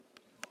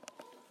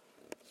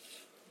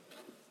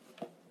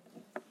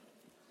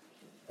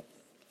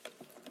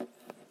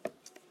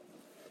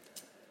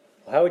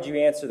How would you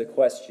answer the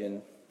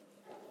question,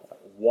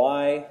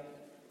 why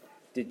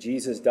did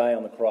Jesus die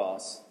on the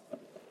cross,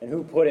 and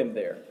who put him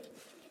there?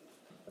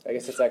 I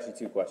guess it's actually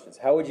two questions.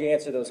 How would you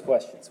answer those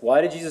questions? Why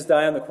did Jesus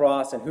die on the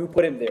cross, and who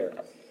put him there?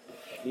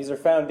 These are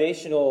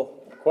foundational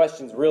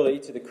questions, really,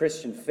 to the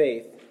Christian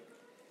faith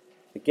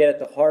that get at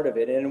the heart of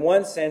it. And in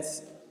one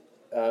sense,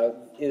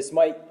 this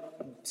might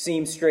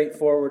seem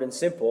straightforward and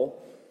simple.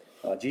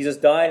 Jesus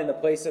died in the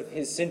place of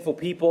his sinful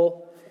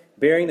people,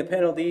 bearing the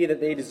penalty that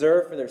they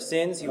deserve for their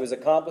sins. He was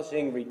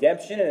accomplishing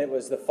redemption, and it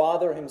was the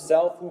Father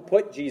himself who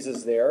put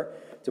Jesus there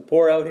to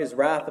pour out his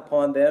wrath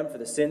upon them for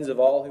the sins of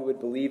all who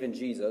would believe in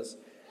Jesus.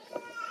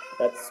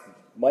 That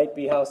might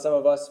be how some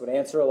of us would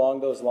answer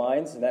along those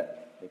lines, and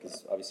that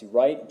is obviously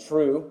right and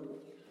true.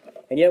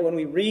 And yet when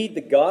we read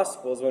the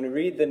Gospels, when we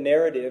read the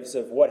narratives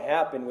of what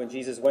happened when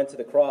Jesus went to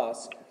the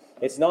cross,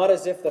 it's not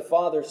as if the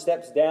Father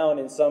steps down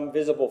in some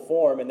visible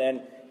form and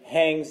then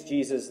hangs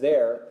Jesus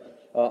there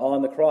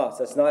on the cross.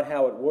 That's not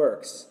how it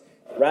works.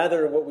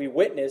 Rather, what we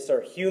witness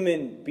are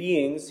human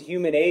beings,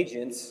 human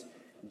agents,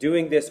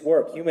 doing this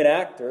work, human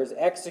actors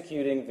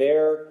executing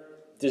their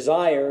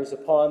desires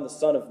upon the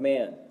Son of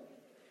Man.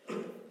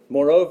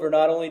 Moreover,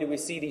 not only do we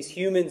see these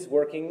humans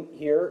working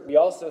here, we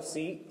also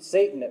see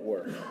Satan at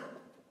work.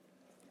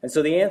 And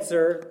so the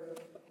answer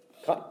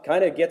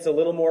kind of gets a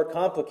little more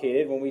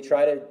complicated when we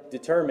try to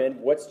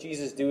determine what's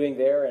Jesus doing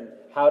there and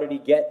how did he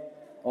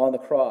get on the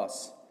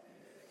cross.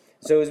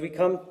 So as we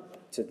come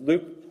to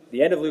Luke,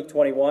 the end of Luke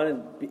 21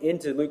 and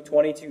into Luke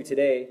 22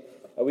 today,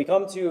 we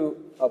come to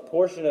a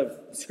portion of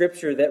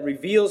Scripture that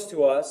reveals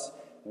to us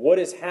what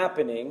is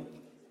happening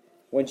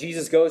when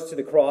Jesus goes to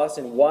the cross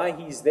and why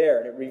he's there.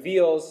 And it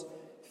reveals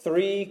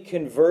three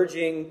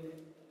converging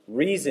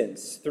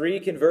reasons, three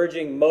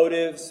converging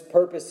motives,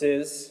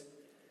 purposes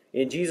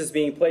in Jesus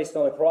being placed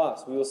on the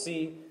cross. We will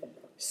see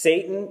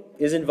Satan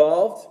is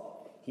involved.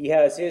 He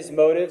has his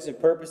motives and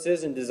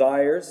purposes and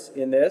desires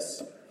in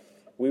this.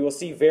 We will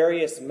see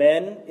various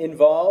men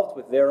involved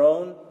with their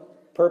own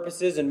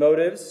purposes and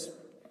motives.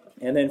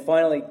 And then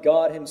finally,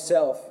 God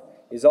himself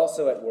is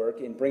also at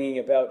work in bringing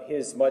about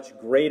his much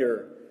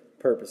greater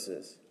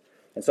purposes.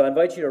 And so I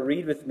invite you to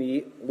read with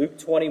me Luke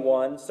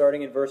 21,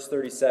 starting in verse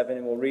 37,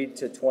 and we'll read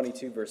to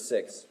 22, verse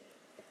 6.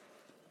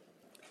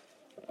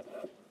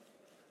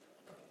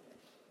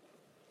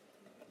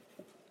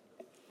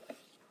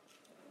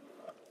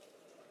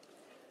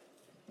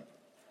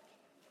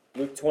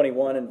 Luke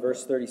 21 and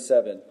verse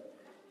 37.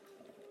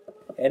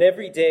 And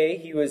every day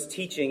he was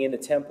teaching in the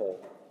temple,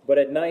 but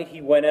at night he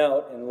went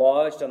out and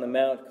lodged on the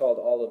mount called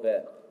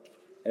Olivet.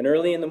 And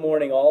early in the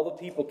morning all the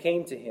people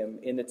came to him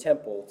in the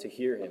temple to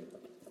hear him.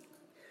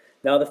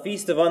 Now the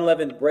feast of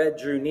unleavened bread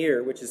drew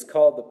near, which is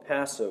called the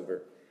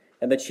Passover.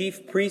 And the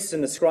chief priests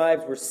and the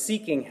scribes were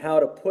seeking how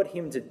to put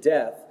him to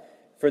death,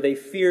 for they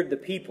feared the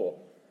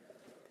people.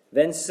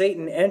 Then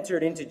Satan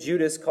entered into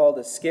Judas called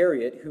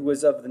Iscariot, who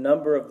was of the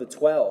number of the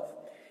 12.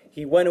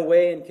 He went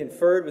away and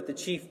conferred with the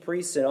chief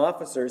priests and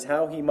officers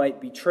how he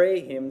might betray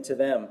him to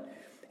them.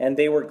 And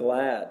they were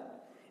glad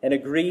and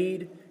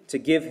agreed to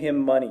give him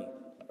money.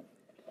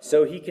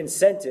 So he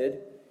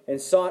consented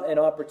and sought an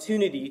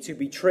opportunity to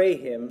betray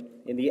him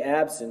in the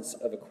absence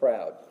of a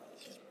crowd.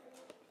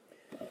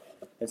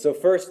 And so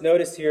first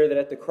notice here that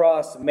at the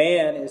cross,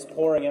 man is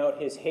pouring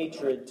out his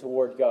hatred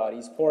toward God.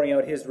 He's pouring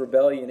out his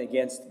rebellion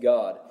against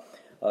God.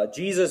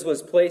 Jesus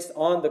was placed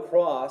on the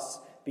cross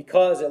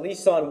because, at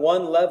least on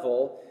one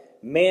level,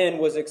 man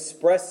was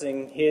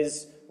expressing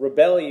his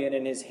rebellion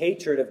and his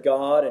hatred of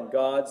God and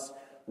God's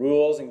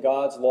rules and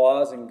God's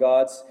laws and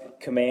God's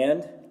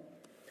command.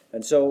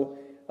 And so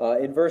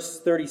in verse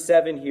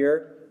 37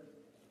 here,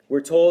 we're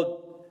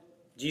told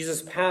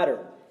Jesus' pattern.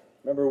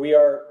 Remember, we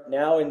are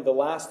now in the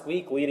last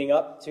week leading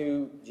up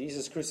to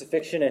Jesus'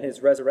 crucifixion and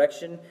his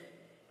resurrection.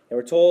 And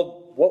we're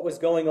told what was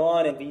going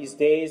on in these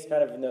days,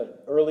 kind of in the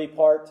early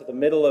part to the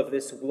middle of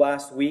this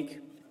last week.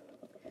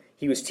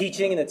 He was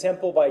teaching in the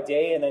temple by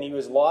day, and then he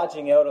was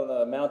lodging out on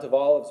the Mount of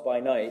Olives by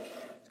night.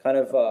 It's kind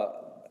of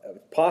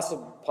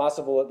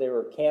possible that they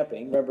were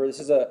camping. Remember, this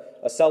is a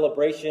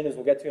celebration, as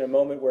we'll get to in a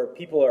moment, where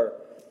people are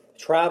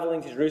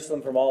traveling to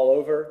Jerusalem from all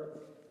over.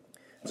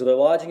 So they're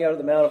lodging out at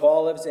the Mount of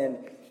Olives, and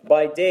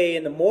by day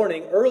in the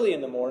morning, early in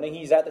the morning,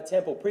 he's at the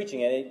temple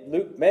preaching. And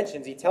Luke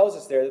mentions, he tells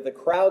us there that the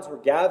crowds were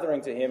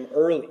gathering to him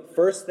early,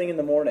 first thing in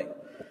the morning.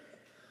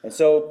 And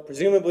so,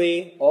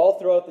 presumably, all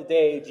throughout the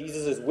day,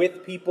 Jesus is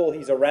with people,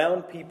 he's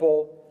around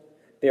people,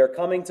 they are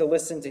coming to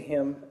listen to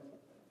him.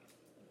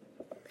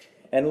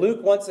 And Luke,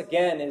 once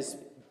again, is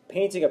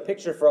painting a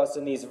picture for us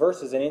in these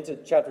verses and into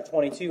chapter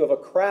 22 of a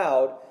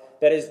crowd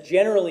that is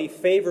generally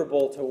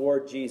favorable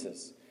toward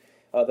Jesus.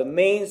 The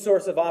main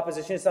source of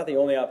opposition, it's not the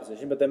only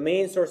opposition, but the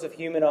main source of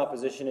human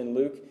opposition in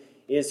Luke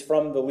is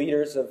from the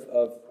leaders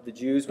of the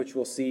Jews, which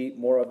we'll see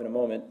more of in a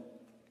moment.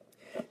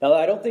 Now,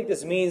 I don't think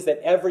this means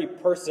that every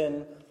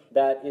person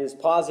that is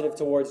positive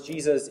towards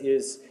Jesus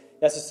is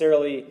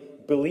necessarily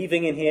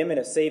believing in him in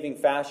a saving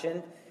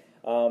fashion.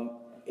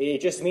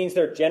 It just means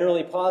they're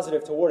generally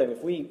positive toward him.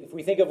 If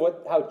we think of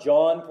how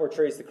John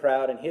portrays the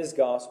crowd in his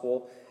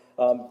gospel,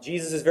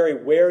 Jesus is very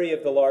wary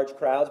of the large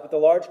crowds, but the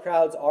large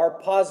crowds are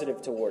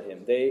positive toward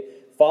him. They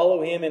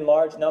follow him in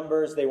large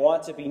numbers. They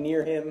want to be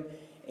near him.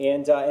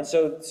 And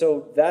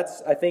so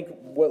that's, I think,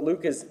 what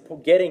Luke is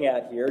getting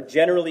at here.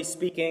 Generally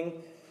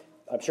speaking,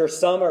 I'm sure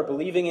some are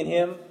believing in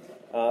him.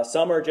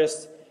 Some are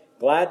just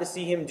glad to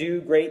see him do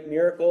great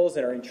miracles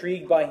and are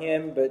intrigued by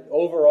him. But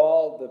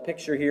overall, the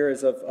picture here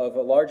is of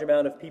a large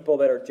amount of people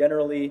that are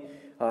generally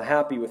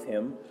happy with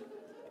him,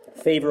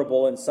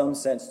 favorable in some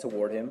sense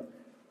toward him.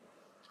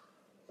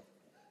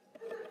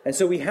 And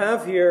so we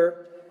have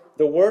here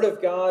the Word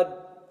of God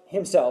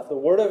himself, the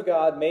Word of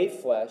God made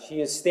flesh.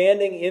 He is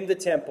standing in the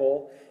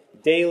temple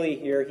daily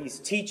here. He's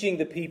teaching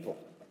the people.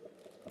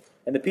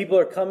 And the people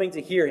are coming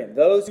to hear him.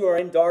 Those who are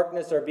in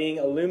darkness are being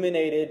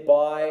illuminated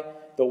by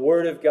the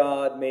Word of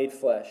God made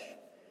flesh.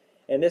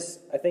 And this,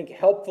 I think,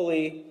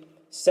 helpfully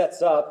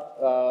sets up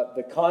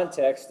the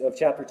context of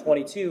chapter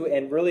 22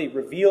 and really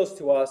reveals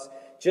to us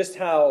just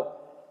how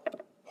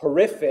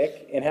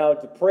horrific and how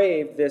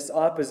depraved this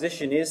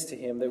opposition is to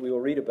him that we will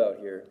read about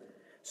here.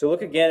 So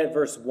look again at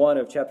verse 1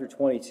 of chapter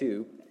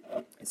 22.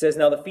 It says,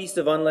 "Now the feast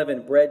of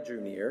unleavened bread drew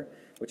near,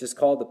 which is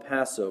called the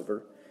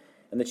Passover,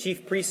 and the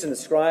chief priests and the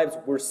scribes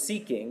were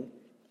seeking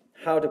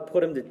how to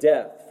put him to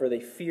death, for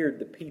they feared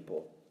the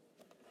people."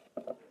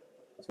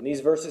 So in these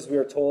verses we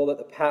are told that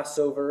the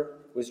Passover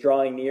was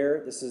drawing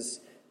near. This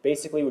is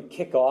basically would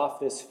kick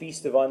off this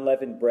feast of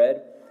unleavened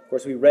bread. Of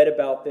course, we read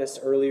about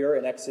this earlier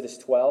in Exodus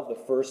 12, the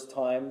first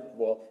time,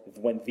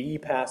 when the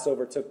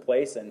Passover took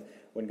place and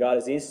when God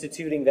is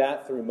instituting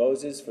that through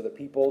Moses for the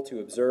people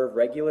to observe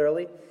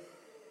regularly.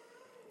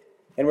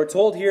 And we're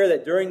told here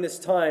that during this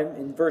time,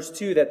 in verse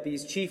 2, that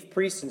these chief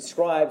priests and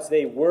scribes,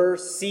 they were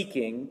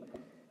seeking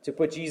to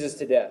put Jesus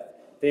to death.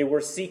 They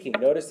were seeking.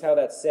 Notice how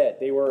that's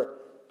said.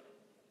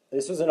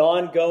 This was an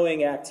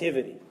ongoing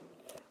activity,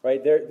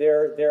 right?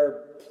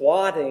 They're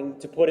plotting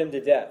to put him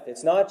to death.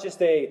 It's not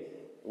just a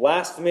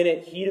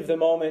last-minute,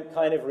 heat-of-the-moment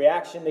kind of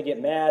reaction. They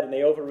get mad and they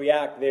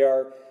overreact. They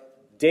are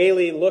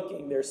daily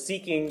looking, they're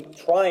seeking,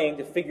 trying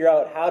to figure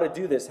out how to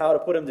do this, how to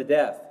put him to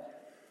death.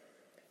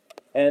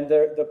 And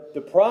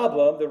the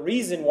problem, the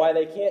reason why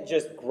they can't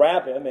just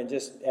grab him and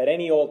just at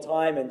any old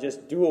time and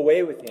just do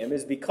away with him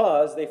is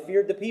because they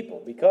feared the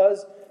people.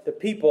 Because the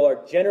people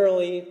are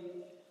generally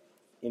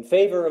in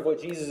favor of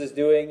what Jesus is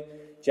doing,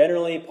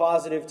 generally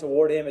positive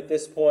toward him at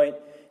this point.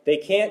 They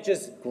can't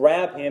just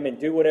grab him and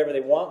do whatever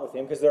they want with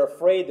him because they're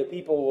afraid the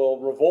people will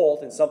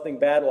revolt and something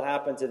bad will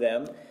happen to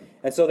them.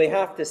 And so they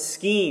have to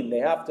scheme. They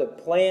have to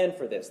plan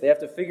for this. They have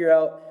to figure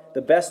out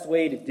the best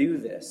way to do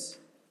this.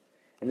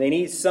 And they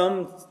need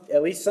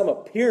at least some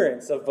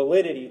appearance of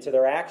validity to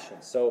their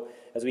actions. So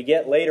as we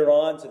get later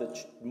on to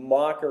the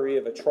mockery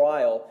of a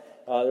trial,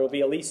 there will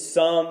be at least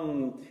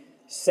some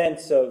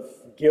sense of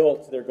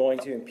guilt they're going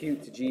to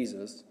impute to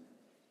Jesus.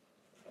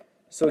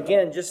 So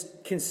again,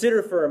 just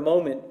consider for a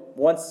moment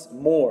once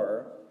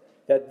more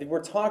that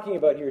we're talking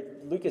about here,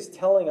 Luke is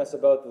telling us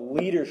about the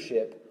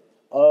leadership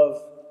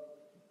of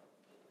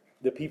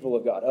the people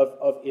of God,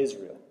 of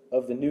Israel,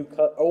 of the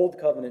Old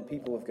Covenant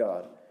people of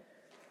God.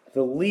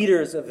 The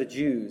leaders of the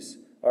Jews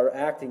are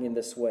acting in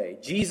this way.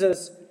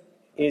 Jesus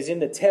is in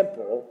the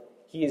temple.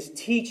 He is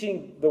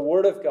teaching the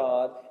Word of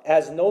God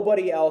as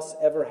nobody else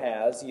ever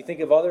has. You think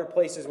of other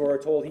places where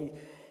we're told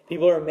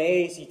people are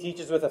amazed. He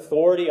teaches with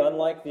authority,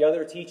 unlike the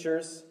other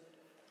teachers,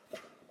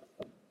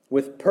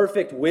 with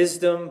perfect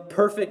wisdom,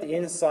 perfect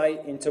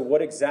insight into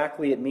what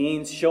exactly it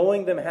means,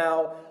 showing them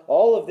how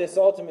all of this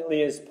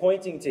ultimately is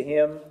pointing to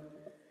him.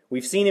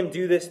 We've seen him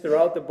do this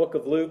throughout the book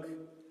of Luke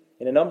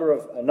in a number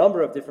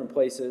of different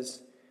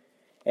places.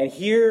 And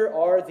here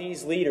are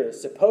these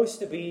leaders supposed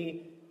to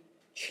be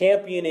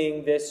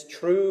championing this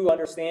true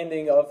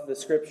understanding of the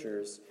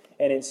Scriptures,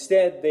 and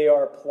instead they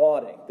are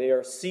plotting. They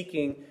are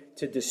seeking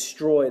to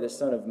destroy the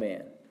Son of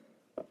Man.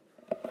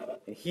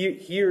 And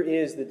here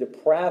is the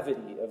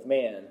depravity of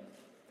man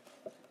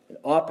in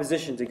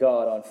opposition to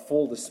God on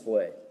full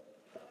display.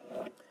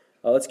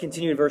 Let's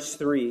continue in verse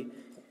 3.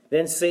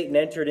 Then Satan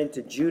entered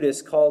into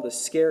Judas, called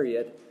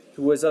Iscariot,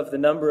 who was of the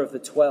number of the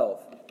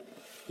 12.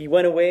 He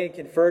went away and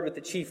conferred with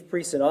the chief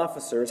priests and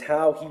officers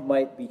how he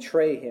might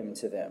betray him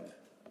to them.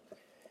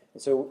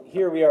 And so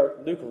here we are.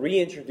 Luke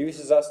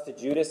reintroduces us to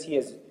Judas. He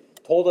has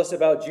told us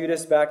about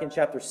Judas back in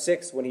chapter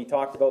 6 when he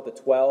talked about the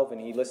 12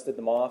 and he listed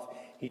them off.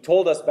 He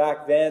told us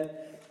back then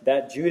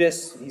that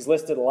Judas, he's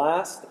listed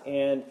last,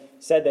 and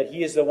said that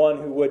he is the one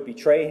who would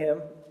betray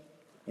him.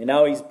 And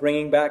now he's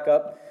bringing back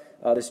up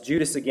this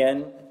Judas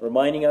again,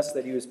 reminding us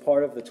that he was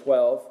part of the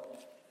 12.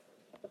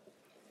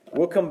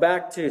 We'll come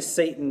back to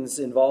Satan's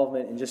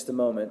involvement in just a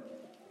moment.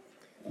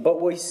 But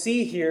we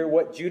see here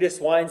what Judas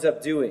winds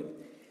up doing.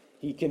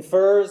 He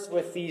confers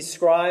with these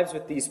scribes,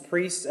 with these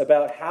priests,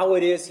 about how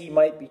it is he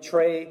might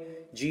betray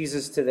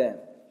Jesus to them.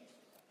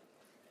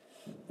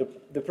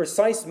 The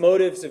precise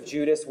motives of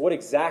Judas, what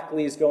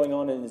exactly is going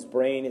on in his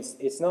brain,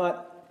 it's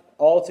not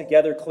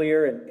altogether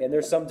clear, and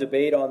there's some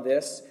debate on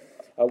this.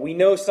 We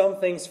know some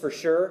things for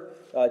sure.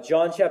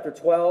 John chapter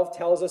 12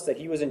 tells us that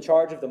he was in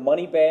charge of the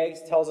money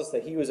bags, tells us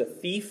that he was a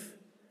thief.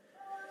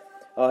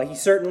 He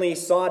certainly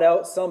sought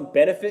out some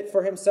benefit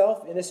for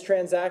himself in this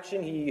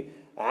transaction. He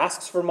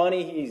asks for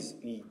money.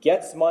 He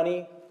gets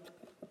money.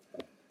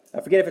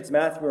 I forget if it's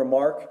Matthew or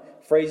Mark,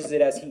 phrases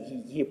it as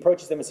he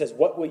approaches them and says,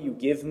 "What will you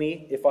give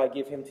me if I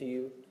give him to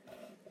you?"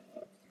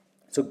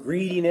 So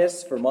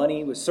greediness for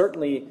money was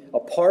certainly a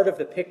part of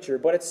the picture,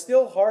 but it's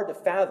still hard to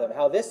fathom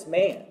how this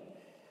man,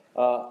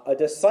 a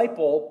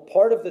disciple,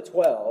 part of the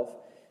 12,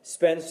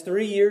 spends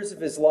 3 years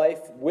of his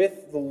life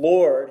with the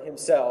Lord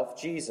himself,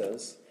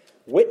 Jesus,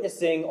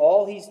 witnessing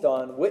all he's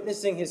done,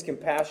 witnessing his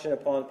compassion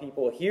upon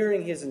people,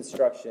 hearing his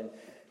instruction,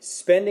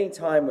 spending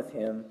time with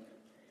him,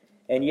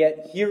 and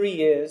yet here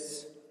he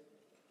is,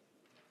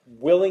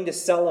 willing to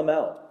sell him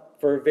out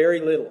for very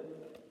little.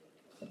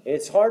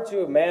 It's hard to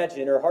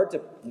imagine or hard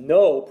to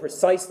know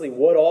precisely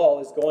what all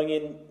is going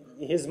in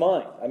his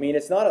mind. I mean,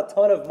 it's not a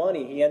ton of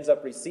money he ends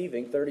up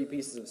receiving, 30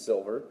 pieces of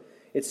silver.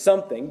 It's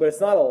something, but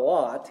it's not a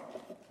lot.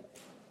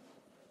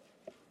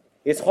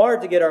 It's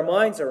hard to get our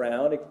minds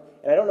around,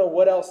 and I don't know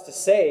what else to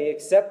say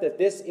except that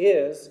this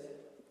is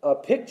a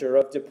picture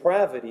of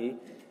depravity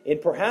in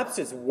perhaps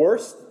its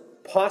worst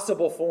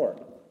possible form.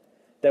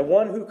 That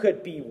one who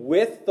could be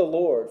with the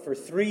Lord for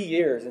 3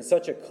 years in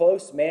such a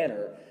close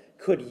manner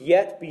could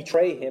yet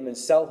betray him and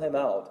sell him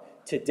out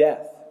to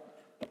death.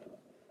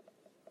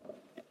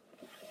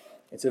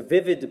 It's a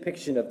vivid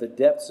depiction of the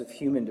depths of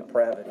human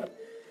depravity.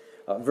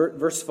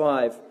 Verse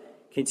 5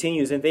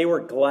 continues, "And they were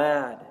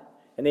glad,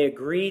 and they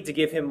agreed to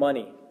give him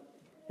money.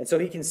 And so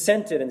he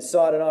consented and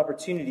sought an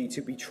opportunity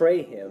to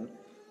betray him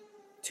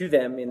to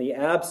them in the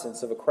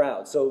absence of a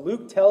crowd." So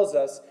Luke tells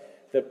us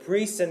the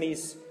priests and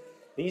these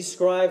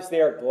scribes, they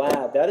are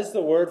glad. That is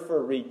the word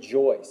for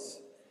rejoice.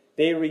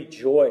 They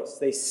rejoice.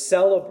 They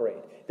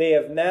celebrate.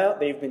 They've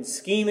been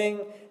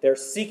scheming. They're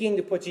seeking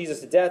to put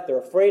Jesus to death. They're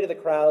afraid of the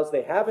crowds.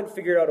 They haven't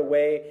figured out a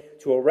way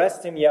to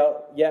arrest him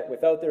yet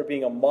without there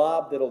being a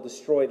mob that'll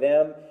destroy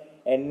them.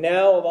 And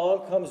now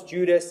along comes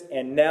Judas,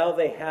 and now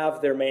they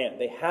have their man.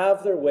 They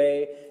have their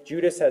way.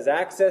 Judas has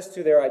access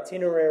to their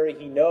itinerary.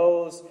 He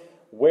knows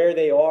where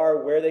they are,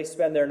 where they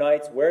spend their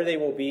nights, where they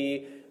will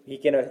be. He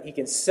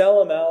can sell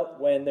them out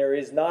when there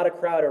is not a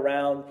crowd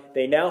around.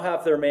 They now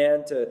have their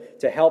man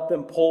to help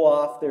them pull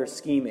off their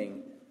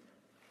scheming.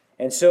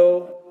 And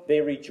so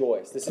they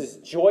rejoice. This is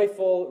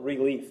joyful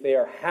relief. They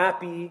are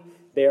happy.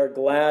 They are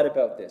glad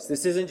about this.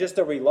 This isn't just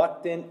a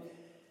reluctant,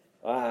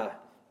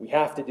 we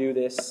have to do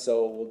this,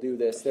 so we'll do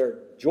this. They're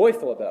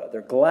joyful about it.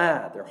 They're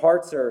glad. Their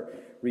hearts are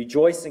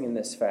rejoicing in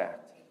this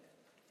fact.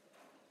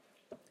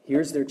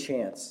 Here's their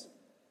chance.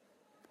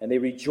 And they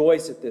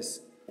rejoice at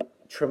this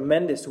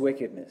tremendous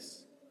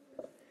wickedness.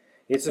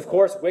 It's, of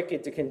course,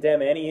 wicked to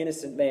condemn any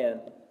innocent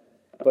man,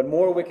 but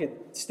more wicked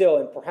still,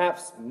 and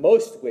perhaps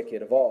most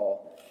wicked of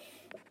all,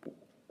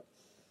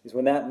 is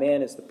when that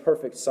man is the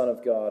perfect Son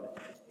of God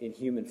in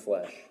human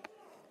flesh.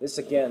 This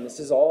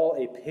is all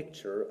a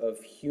picture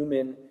of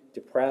human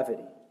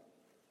depravity.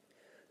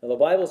 Now, the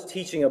Bible's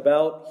teaching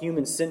about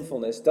human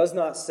sinfulness does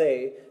not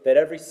say that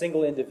every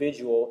single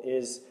individual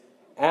is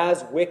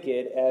as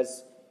wicked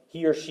as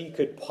he or she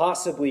could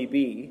possibly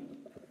be.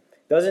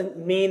 Doesn't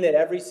mean that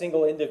every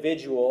single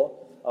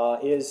individual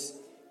is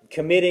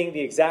committing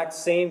the exact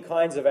same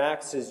kinds of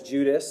acts as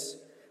Judas.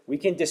 We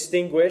can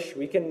distinguish,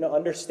 we can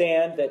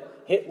understand that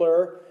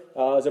Hitler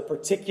is a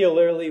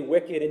particularly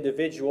wicked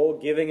individual,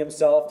 giving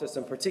himself to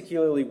some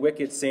particularly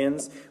wicked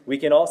sins. We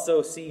can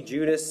also see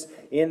Judas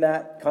in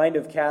that kind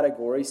of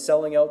category,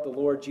 selling out the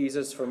Lord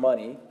Jesus for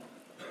money.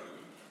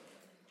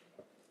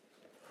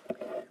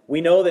 We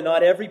know that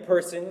not every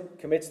person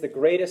commits the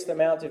greatest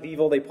amount of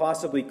evil they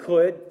possibly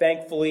could.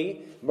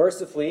 Thankfully,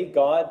 mercifully,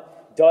 God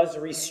does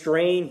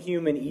restrain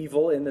human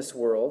evil in this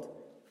world.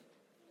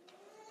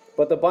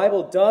 But the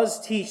Bible does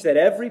teach that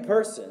every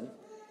person,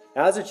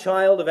 as a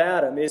child of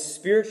Adam, is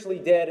spiritually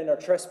dead in our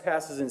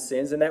trespasses and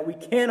sins, and that we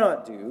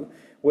cannot do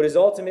what is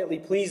ultimately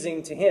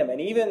pleasing to him.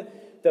 And even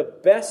the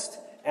best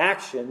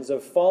actions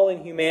of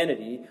fallen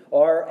humanity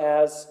are,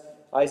 as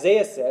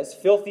Isaiah says,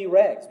 filthy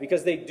rags,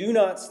 because they do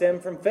not stem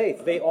from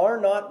faith. They are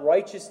not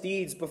righteous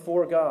deeds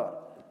before God.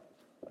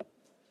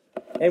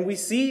 And we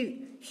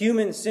see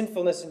human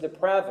sinfulness and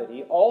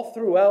depravity all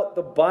throughout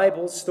the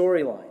Bible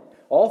storyline.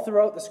 All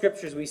throughout the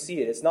Scriptures we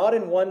see it. It's not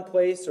in one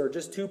place or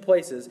just two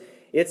places.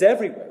 It's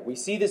everywhere. We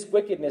see this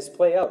wickedness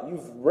play out.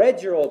 You've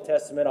read your Old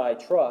Testament, I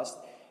trust,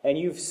 and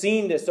you've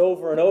seen this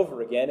over and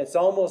over again.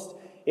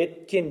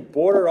 It can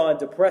border on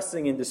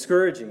depressing and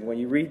discouraging when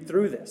you read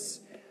through this.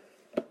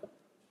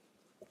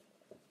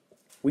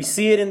 We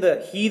see it in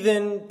the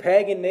heathen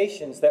pagan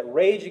nations that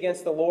rage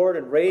against the Lord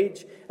and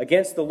rage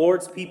against the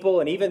Lord's people,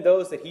 and even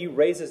those that he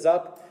raises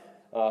up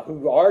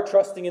who are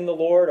trusting in the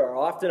Lord are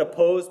often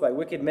opposed by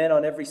wicked men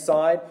on every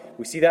side.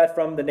 We see that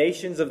from the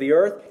nations of the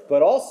earth,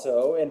 but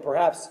also, and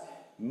perhaps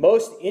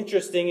most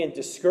interesting and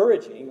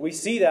discouraging, we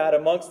see that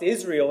amongst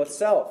Israel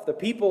itself, the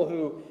people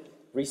who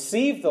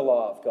received the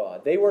law of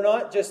God. They were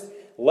not just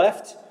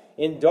left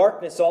in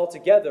darkness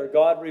altogether.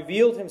 God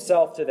revealed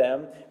himself to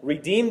them,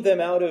 redeemed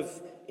them out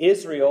of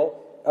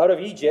Israel, out of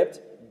Egypt,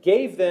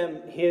 gave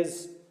them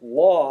his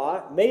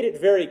law made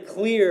it very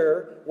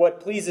clear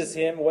what pleases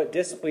him, what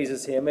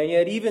displeases him, and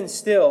yet even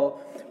still,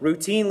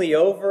 routinely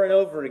over and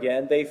over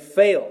again, they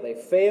fail. They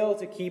fail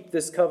to keep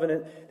this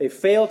covenant. They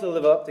fail to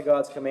live up to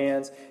God's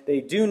commands.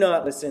 They do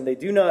not listen. They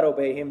do not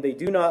obey him. They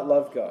do not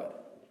love God.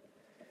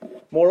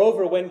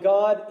 Moreover, when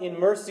God in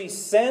mercy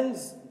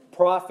sends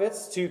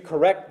prophets to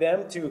correct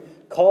them, to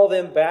call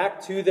them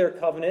back to their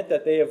covenant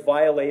that they have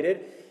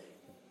violated,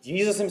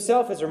 Jesus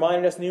himself has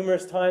reminded us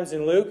numerous times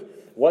in Luke,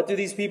 what do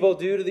these people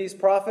do to these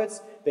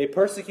prophets? They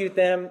persecute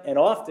them and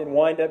often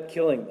wind up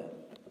killing them.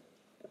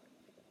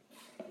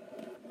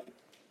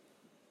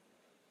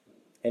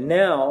 And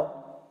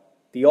now,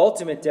 the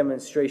ultimate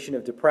demonstration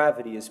of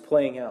depravity is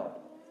playing out.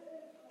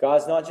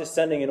 God's not just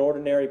sending an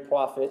ordinary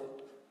prophet,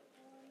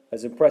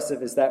 as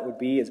impressive as that would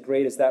be, as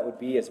great as that would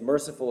be, as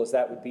merciful as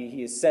that would be.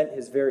 He has sent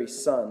his very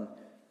Son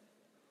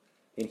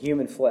in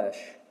human flesh.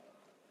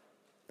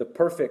 The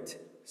perfect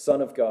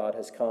Son of God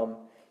has come.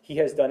 He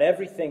has done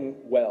everything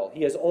well.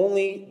 He has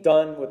only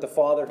done what the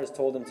Father has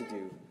told him to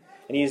do.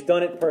 And he has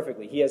done it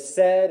perfectly. He has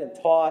said and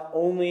taught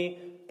only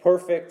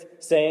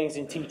perfect sayings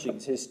and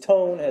teachings. His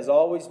tone has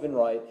always been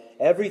right.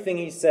 Everything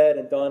he's said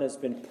and done has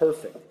been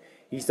perfect.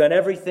 He's done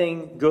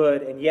everything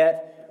good, and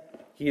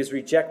yet he is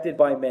rejected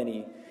by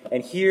many.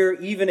 And here,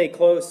 even a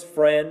close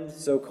friend,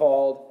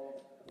 so-called,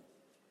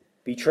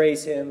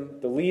 betrays him.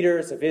 The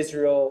leaders of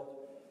Israel,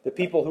 the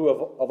people who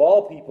of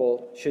all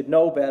people should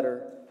know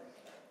better,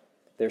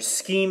 they're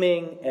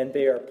scheming and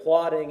they are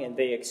plotting and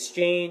they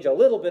exchange a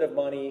little bit of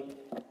money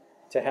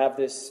to have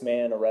this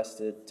man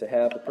arrested, to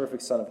have the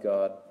perfect Son of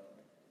God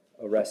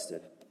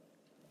arrested.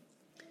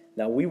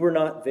 Now, we were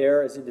not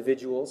there as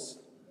individuals.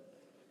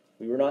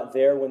 We were not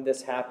there when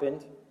this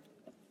happened.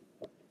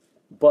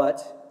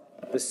 But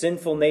the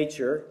sinful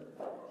nature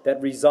that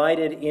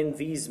resided in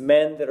these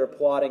men that are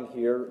plotting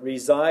here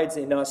resides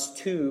in us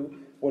too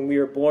when we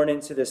are born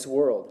into this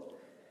world.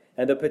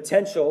 And the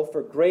potential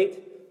for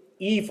great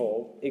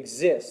evil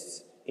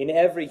exists in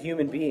every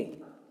human being.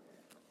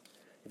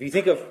 If you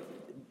think of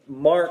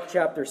Mark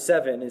chapter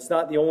 7, it's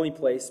not the only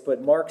place,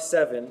 but Mark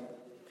 7,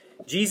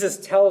 Jesus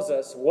tells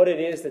us what it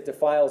is that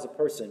defiles a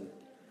person.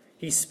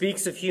 He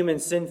speaks of human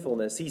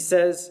sinfulness. He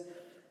says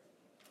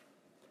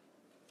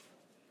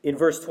in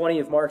verse 20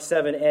 of Mark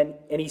 7,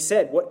 and he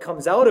said, what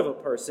comes out of a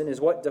person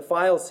is what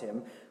defiles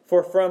him,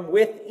 for from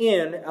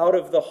within, out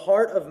of the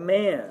heart of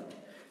man,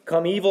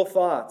 come evil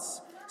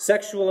thoughts,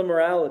 sexual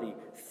immorality,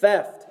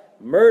 theft,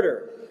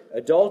 murder,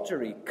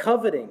 adultery,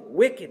 coveting,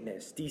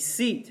 wickedness,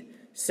 deceit,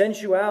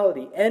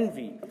 sensuality,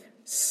 envy,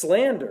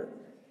 slander,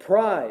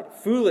 pride,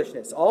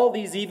 foolishness. All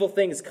these evil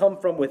things come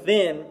from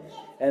within,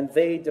 and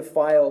they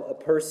defile a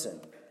person.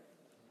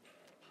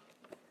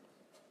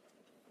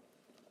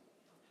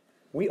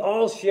 We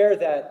all share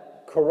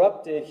that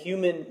corrupted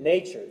human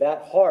nature,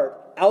 that heart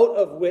out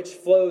of which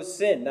flows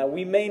sin. Now,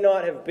 we may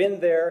not have been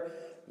there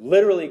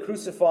literally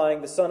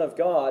crucifying the Son of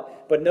God,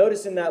 but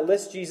notice in that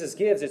list Jesus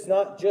gives, it's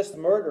not just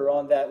murder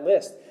on that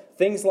list.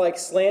 Things like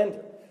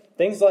slander,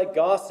 things like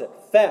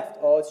gossip, theft.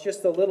 Oh, it's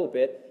just a little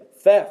bit.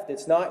 Theft,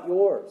 it's not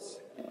yours.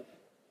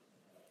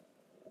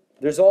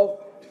 There's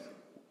all...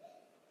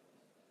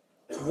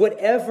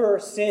 Whatever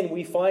sin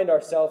we find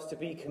ourselves to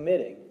be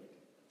committing,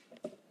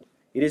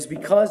 it is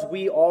because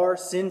we are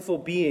sinful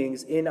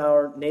beings in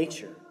our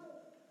nature.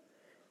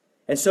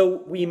 And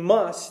so we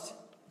must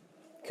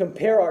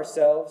compare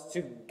ourselves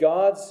to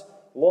God's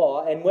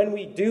law, and when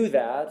we do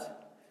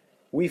that,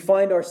 we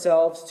find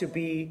ourselves to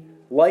be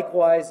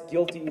likewise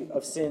guilty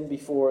of sin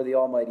before the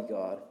Almighty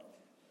God.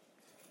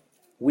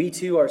 We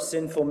too are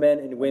sinful men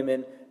and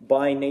women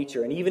by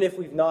nature, and even if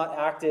we've not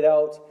acted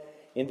out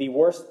in the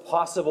worst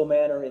possible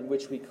manner in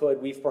which we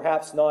could, we've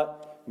perhaps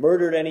not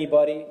murdered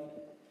anybody,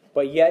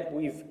 but yet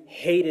we've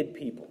hated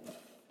people.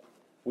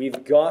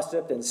 We've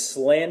gossiped and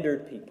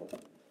slandered people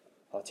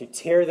to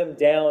tear them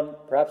down,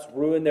 perhaps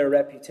ruin their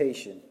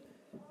reputation.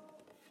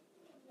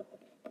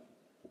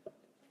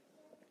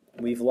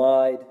 We've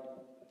lied.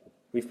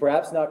 We've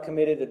perhaps not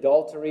committed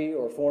adultery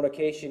or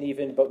fornication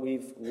even, but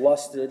we've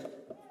lusted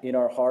in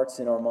our hearts,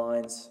 in our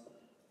minds.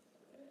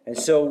 And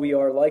so we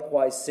are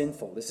likewise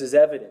sinful. This is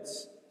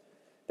evidence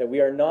that we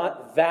are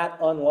not that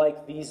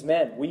unlike these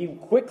men. We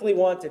quickly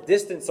want to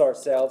distance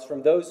ourselves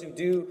from those who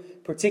do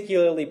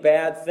particularly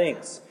bad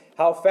things.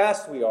 How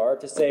fast we are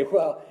to say,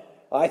 well,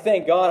 I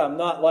thank God I'm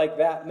not like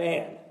that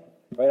man.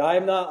 Right?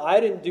 I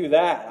didn't do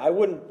that. I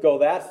wouldn't go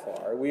that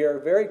far. We are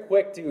very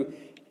quick to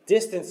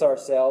distance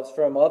ourselves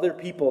from other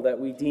people that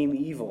we deem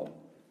evil.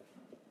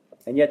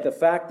 And yet the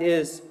fact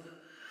is,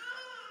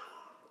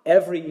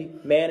 every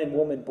man and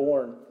woman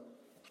born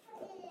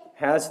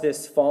has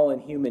this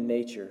fallen human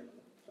nature.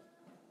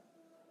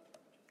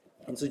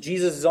 And so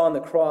Jesus is on the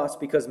cross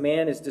because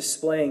man is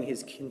displaying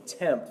his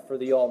contempt for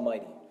the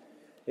Almighty.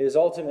 It is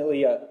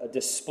ultimately a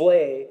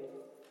display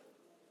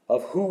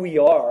of who we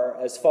are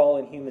as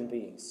fallen human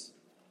beings,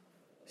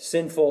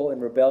 sinful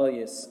and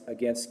rebellious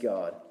against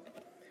God.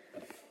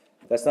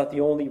 That's not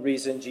the only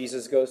reason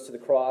Jesus goes to the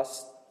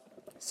cross.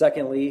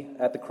 Secondly,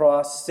 at the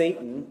cross,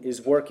 Satan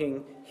is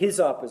working his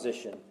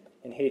opposition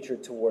and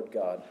hatred toward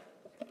God.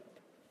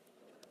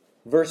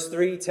 Verse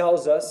 3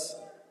 tells us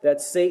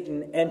that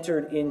Satan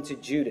entered into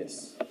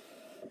Judas.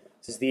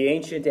 This is the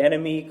ancient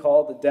enemy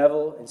called the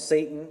devil and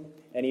Satan,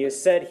 and he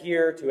is said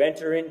here to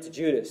enter into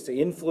Judas, to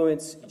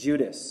influence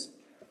Judas.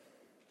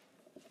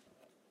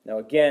 Now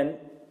again,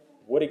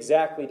 what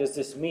exactly does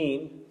this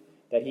mean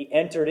that he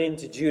entered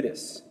into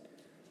Judas?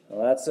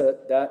 Well,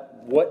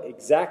 what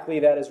exactly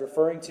that is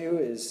referring to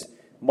is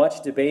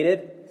much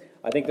debated.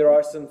 I think there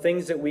are some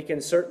things that we can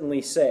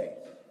certainly say.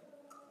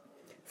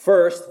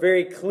 First,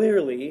 very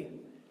clearly,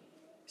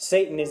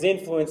 Satan is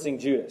influencing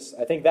Judas.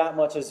 I think that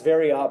much is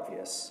very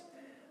obvious.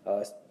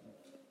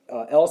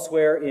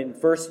 Elsewhere in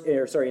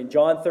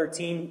John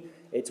 13,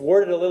 it's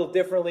worded a little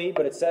differently,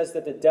 but it says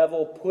that the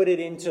devil put it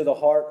into the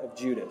heart of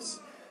Judas.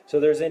 So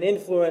there's an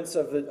influence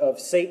of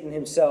Satan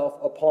himself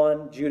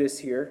upon Judas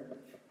here.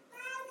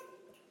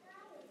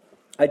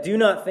 I do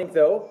not think,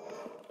 though,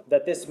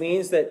 that this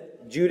means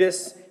that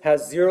Judas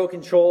has zero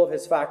control of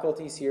his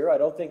faculties here. I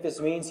don't think this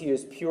means he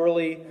is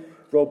purely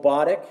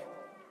robotic.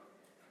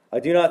 I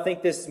do not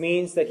think this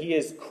means that he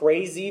is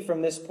crazy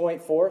from this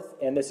point forth,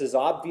 and this is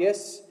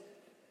obvious.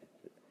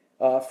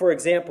 For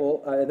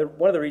example,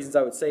 one of the reasons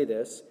I would say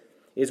this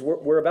is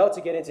we're about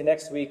to get into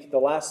next week the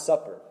Last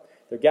Supper.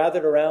 They're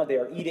gathered around, they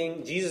are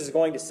eating. Jesus is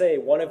going to say,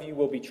 one of you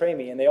will betray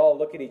me, and they all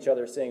look at each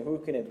other saying, who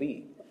can it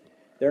be?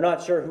 They're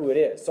not sure who it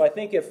is. So I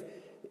think if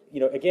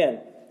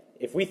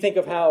we think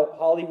of how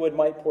Hollywood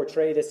might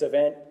portray this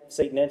event,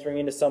 Satan entering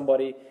into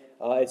somebody,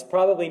 it's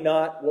probably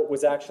not what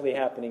was actually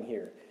happening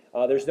here.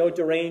 There's no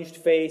deranged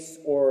face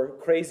or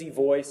crazy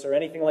voice or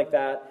anything like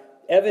that.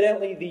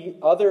 Evidently, the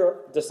other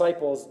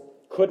disciples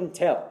couldn't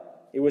tell.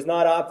 It was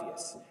not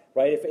obvious,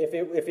 right?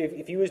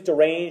 If he was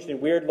deranged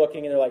and weird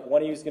looking and they're like,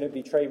 one of you is going to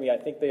betray me, I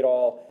think they'd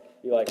all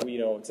be like, we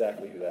know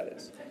exactly who that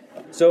is.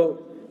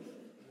 So,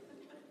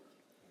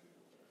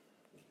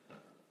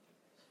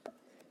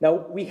 now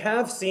we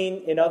have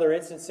seen in other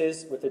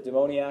instances with the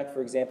demoniac,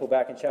 for example,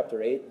 back in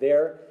chapter 8,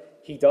 there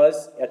he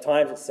does, at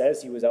times it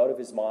says he was out of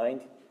his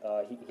mind.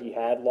 He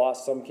had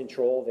lost some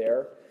control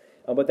there.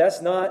 But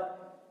that's not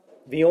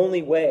the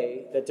only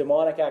way that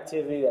demonic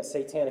activity, that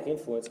satanic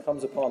influence,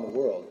 comes upon the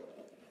world.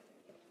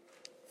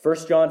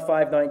 1 John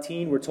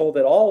 5:19, we're told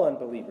that all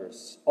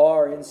unbelievers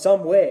are in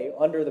some way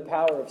under the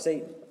power of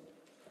Satan.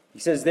 He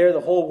says there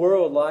the whole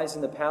world lies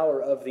in the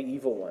power of the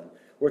evil one.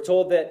 We're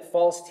told that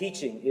false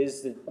teaching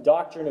is the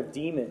doctrine of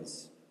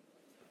demons.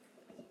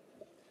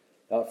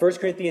 1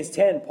 Corinthians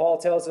 10, Paul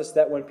tells us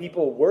that when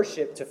people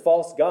worship to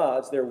false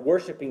gods, they're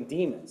worshiping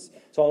demons.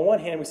 So on one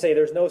hand, we say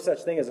there's no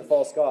such thing as a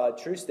false god,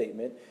 true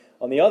statement.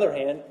 On the other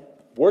hand,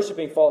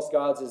 worshiping false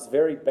gods is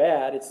very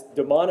bad. It's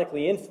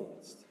demonically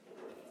influenced.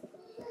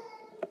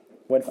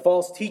 When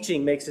false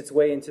teaching makes its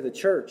way into the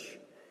church,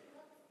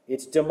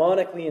 it's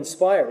demonically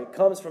inspired. It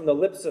comes from the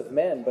lips of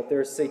men, but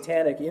there's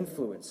satanic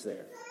influence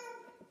there.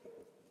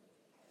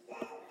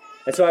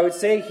 And so I would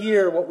say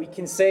here, what we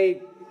can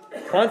say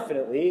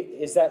confidently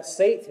is that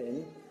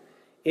Satan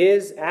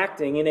is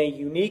acting in a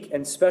unique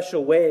and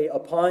special way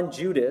upon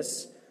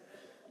Judas.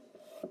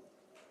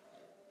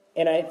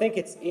 And I think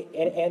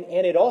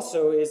it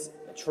also is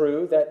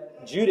true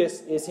that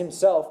Judas is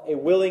himself a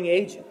willing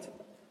agent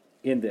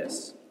in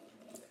this.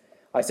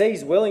 I say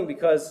he's willing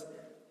because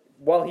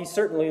while he's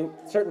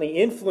certainly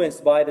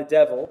influenced by the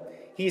devil,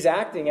 he's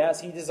acting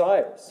as he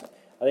desires.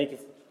 I think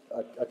if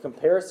a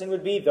comparison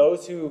would be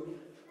those who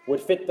would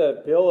fit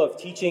the bill of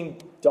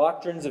teaching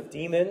doctrines of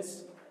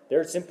demons.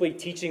 They're simply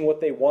teaching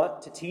what they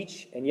want to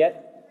teach, and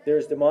yet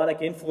there's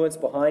demonic influence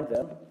behind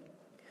them.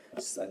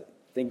 I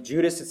think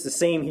Judas, it's the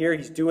same here.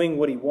 He's doing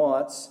what he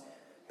wants,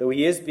 though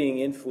he is being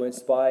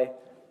influenced by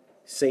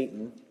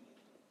Satan.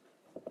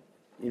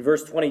 In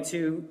verse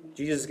 22,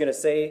 Jesus is going to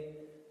say,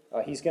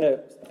 he's going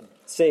to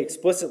say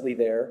explicitly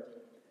there,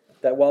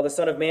 that while the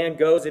Son of Man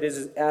goes, it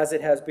is as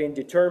it has been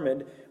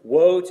determined,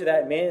 woe to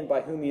that man by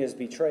whom he is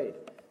betrayed.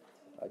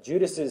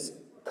 Judas is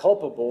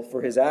culpable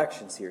for his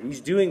actions here.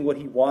 He's doing what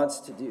he wants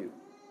to do.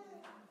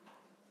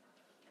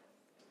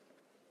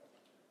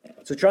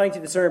 So trying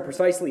to discern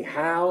precisely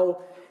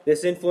how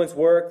this influence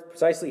worked,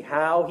 precisely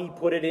how he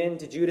put it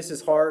into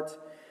Judas's heart,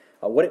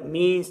 what it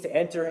means to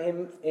enter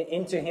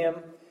into him,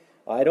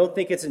 I don't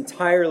think it's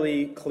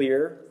entirely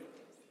clear.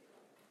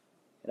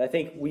 And I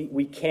think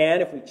we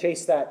can, if we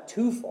chase that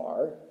too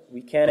far,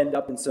 we can end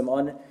up in some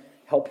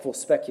unhelpful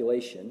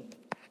speculation.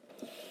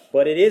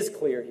 But it is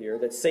clear here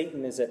that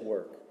Satan is at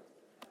work.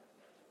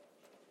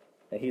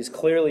 And he is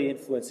clearly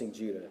influencing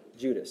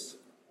Judas.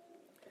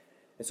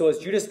 And so as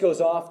Judas goes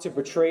off to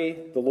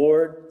betray the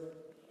Lord,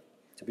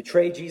 to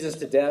betray Jesus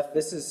to death,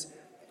 this is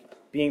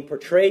being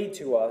portrayed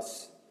to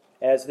us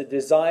as the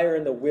desire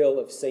and the will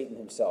of Satan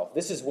himself.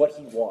 This is what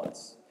he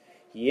wants.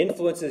 He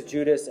influences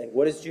Judas, and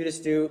what does Judas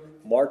do?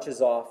 Marches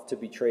off to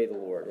betray the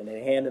Lord and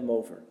hand him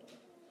over.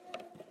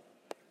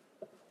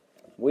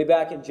 Way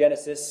back in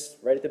Genesis,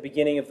 right at the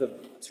beginning of the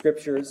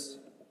Scriptures,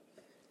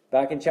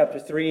 back in chapter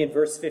 3 and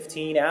verse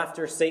 15,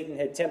 after Satan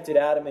had tempted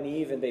Adam and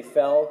Eve and they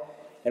fell,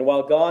 And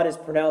while God is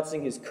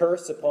pronouncing his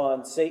curse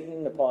upon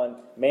Satan, upon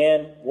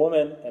man,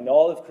 woman, and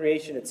all of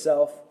creation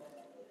itself,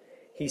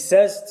 he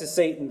says to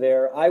Satan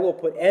there, I will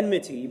put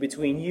enmity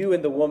between you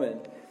and the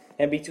woman,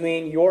 and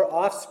between your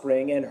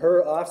offspring and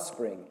her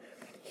offspring.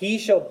 He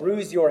shall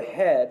bruise your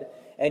head,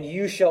 and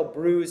you shall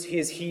bruise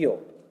his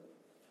heel.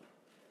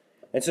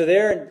 And so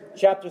there in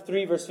chapter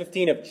 3, verse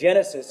 15 of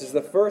Genesis is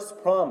the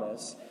first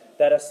promise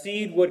that a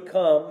seed would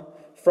come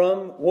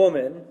from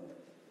woman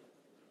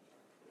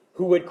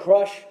who would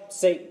crush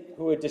Satan,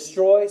 who would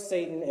destroy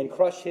Satan and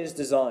crush his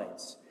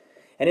designs.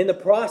 And in the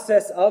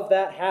process of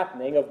that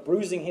happening, of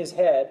bruising his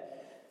head,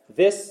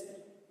 this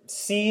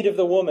seed of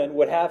the woman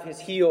would have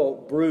his heel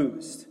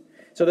bruised.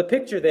 So the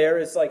picture there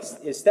is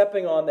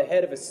stepping on the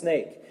head of a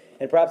snake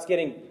and perhaps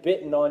getting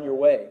bitten on your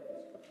way.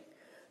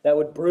 That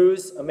would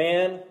bruise a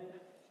man.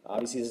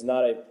 Obviously, this is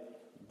not a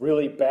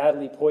really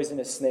badly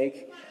poisonous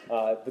snake.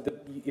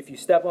 But if you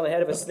step on the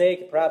head of a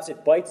snake, perhaps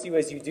it bites you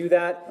as you do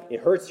that.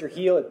 It hurts your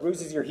heel, it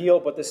bruises your heel,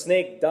 but the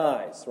snake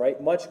dies,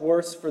 right? Much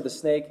worse for the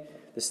snake.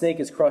 The snake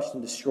is crushed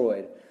and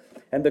destroyed.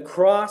 And the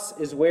cross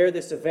is where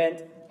this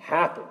event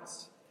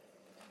happens.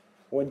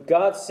 When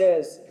God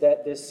says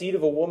that the seed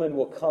of a woman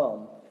will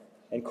come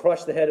and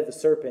crush the head of the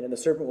serpent, and the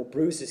serpent will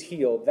bruise his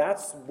heel,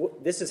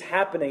 this is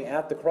happening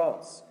at the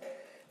cross.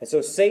 And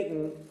so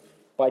Satan,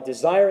 by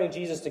desiring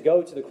Jesus to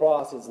go to the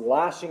cross, is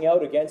lashing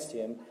out against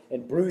him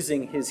and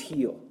bruising his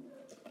heel.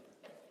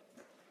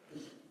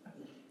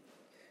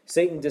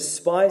 Satan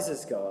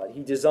despises God.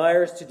 He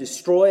desires to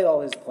destroy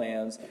all his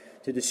plans,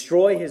 to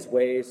destroy his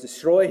ways,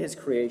 destroy his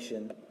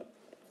creation.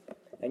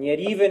 And yet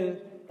even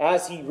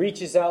as he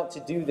reaches out to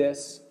do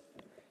this,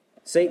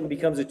 Satan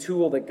becomes a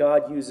tool that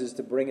God uses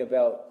to bring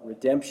about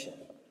redemption.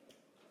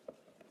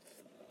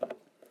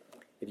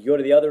 If you go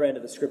to the other end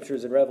of the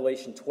scriptures in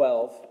Revelation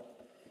 12,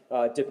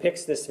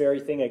 depicts this very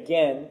thing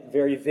again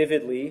very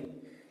vividly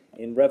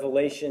in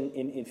Revelation,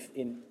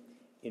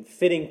 in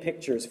fitting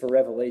pictures for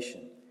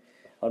Revelation.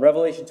 On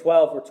Revelation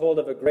 12, we're told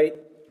of a great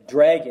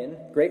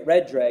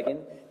red dragon,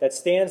 that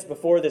stands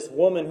before this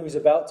woman who's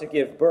about to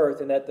give birth,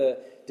 and that the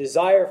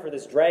desire for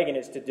this dragon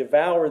is to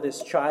devour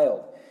this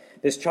child.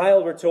 This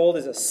child, we're told,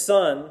 is a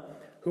son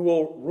who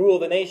will rule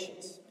the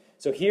nations.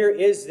 So here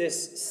is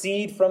this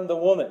seed from the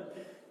woman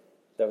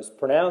that was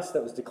pronounced,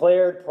 that was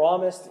declared,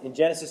 promised in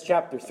Genesis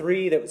chapter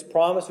 3, that was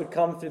promised would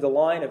come through the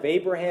line of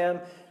Abraham,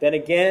 then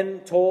again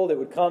told it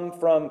would come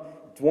from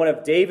one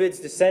of David's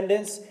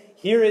descendants.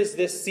 Here is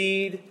this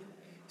seed.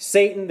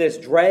 Satan, this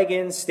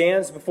dragon,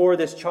 stands before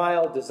this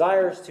child,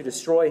 desires to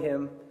destroy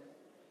him.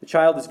 The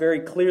child is very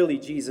clearly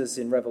Jesus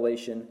in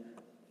Revelation.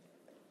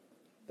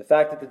 The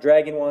fact that the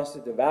dragon wants to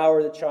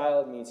devour the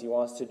child means he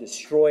wants to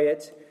destroy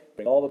it,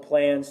 bring all the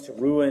plans to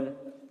ruin.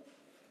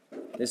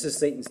 This is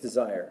Satan's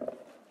desire.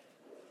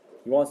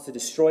 He wants to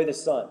destroy the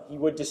Son. He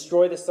would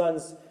destroy the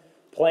Son's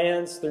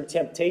plans through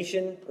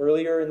temptation.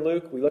 Earlier in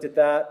Luke, we looked at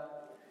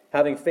that.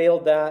 Having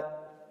failed that,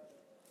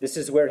 this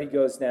is where he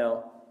goes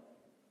now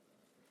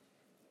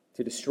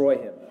to destroy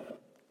him.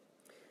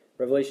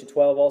 Revelation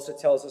 12 also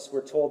tells us,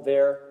 we're told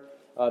there,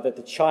 that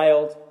the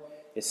child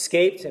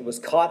escaped and was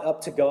caught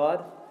up to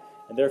God,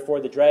 and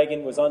therefore the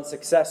dragon was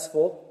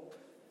unsuccessful.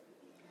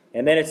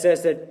 And then it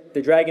says that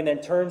the dragon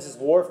then turns his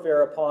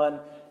warfare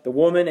upon the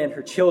woman and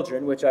her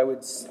children, which I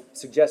would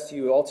suggest to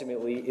you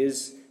ultimately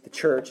is the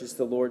church, is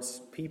the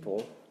Lord's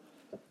people.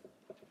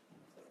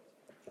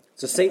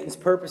 So Satan's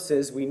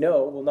purposes, we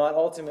know, will not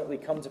ultimately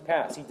come to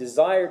pass. He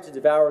desired to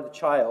devour the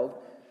child,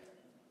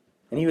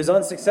 and he was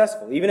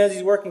unsuccessful, even as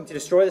he's working to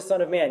destroy the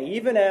Son of Man,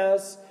 even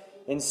as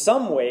in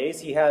some ways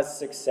he has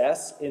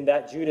success in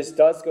that Judas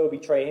does go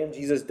betray him,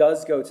 Jesus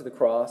does go to the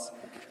cross.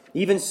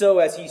 Even so,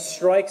 as he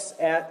strikes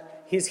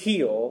at his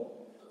heel,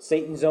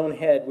 Satan's own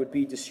head would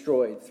be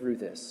destroyed through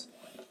this.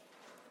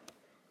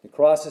 The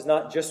cross is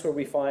not just where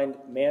we find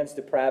man's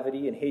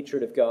depravity and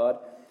hatred of God,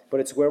 but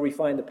it's where we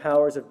find the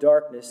powers of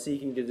darkness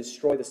seeking to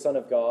destroy the Son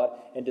of God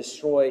and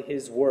destroy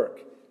his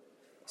work,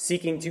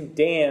 seeking to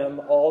damn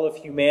all of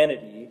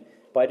humanity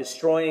by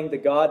destroying the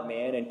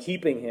God-man and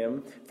keeping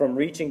him from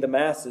reaching the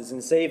masses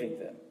and saving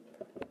them.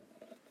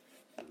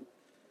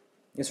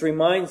 This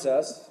reminds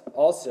us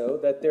also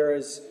that there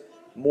is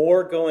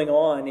more going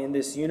on in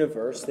this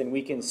universe than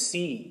we can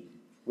see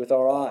with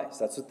our eyes.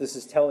 That's what this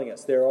is telling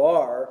us. There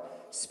are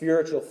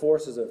spiritual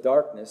forces of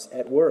darkness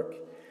at work.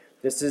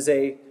 This is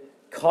a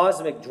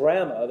cosmic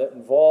drama that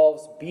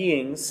involves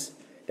beings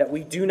that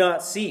we do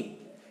not see,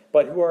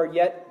 but who are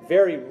yet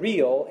very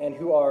real and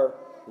who are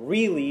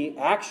really,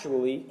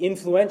 actually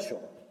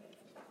influential.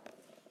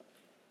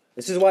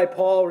 This is why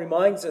Paul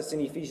reminds us in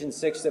Ephesians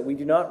 6 that we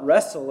do not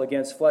wrestle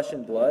against flesh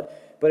and blood,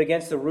 but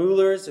against the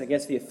rulers,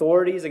 against the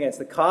authorities, against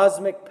the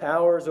cosmic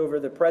powers over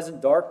the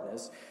present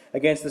darkness,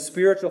 against the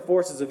spiritual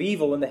forces of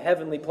evil in the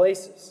heavenly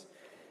places.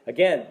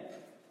 Again,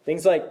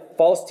 things like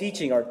false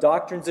teaching are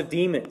doctrines of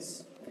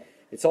demons.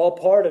 It's all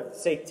part of the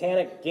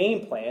satanic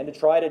game plan to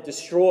try to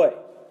destroy.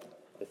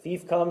 The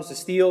thief comes to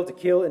steal, to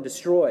kill, and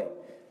destroy.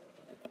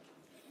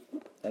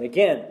 And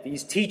again,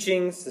 these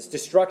teachings, this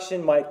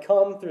destruction might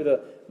come through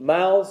the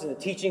mouths and the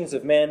teachings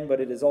of men, but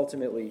it is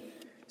ultimately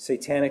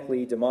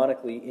satanically,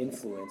 demonically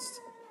influenced.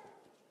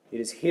 It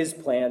is his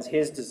plans,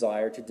 his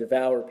desire to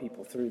devour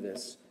people through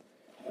this.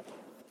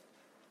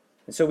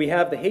 And so we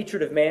have the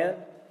hatred of man.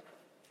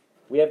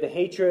 We have the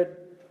hatred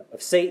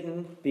of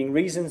Satan being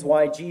reasons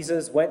why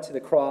Jesus went to the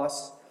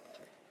cross.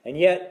 And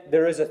yet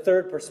there is a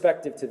third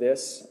perspective to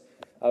this,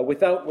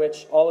 without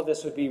which all of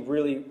this would be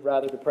really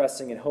rather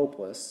depressing and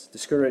hopeless,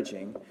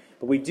 discouraging.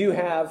 But we do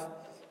have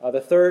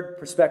the third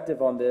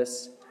perspective on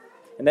this,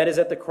 and that is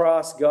at the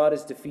cross, God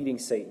is defeating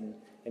Satan,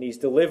 and he's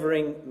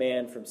delivering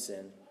man from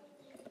sin.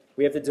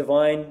 We have the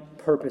divine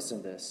purpose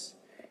in this.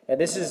 And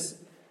this is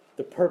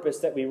the purpose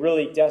that we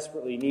really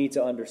desperately need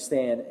to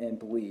understand and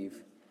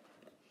believe.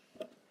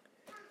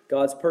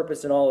 God's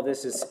purpose in all of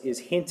this is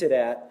hinted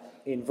at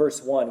in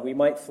verse 1. We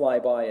might fly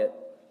by it.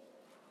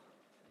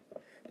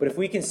 But if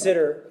we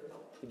consider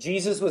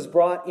Jesus was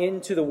brought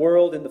into the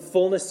world in the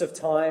fullness of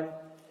time,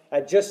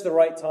 at just the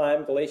right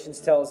time, Galatians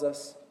tells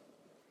us.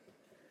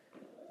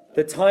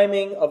 The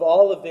timing of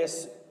all of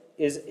this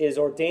is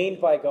ordained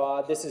by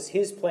God. This is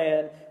his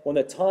plan. When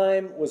the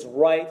time was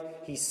right,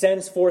 he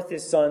sends forth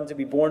his Son to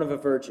be born of a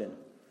virgin.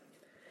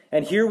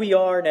 And here we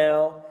are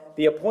now,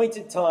 the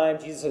appointed time.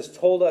 Jesus has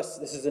told us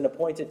this is an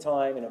appointed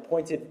time, an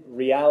appointed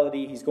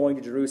reality. He's going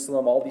to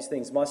Jerusalem. All these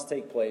things must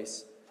take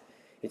place.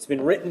 It's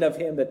been written of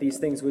him that these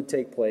things would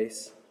take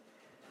place.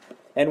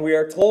 And we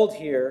are told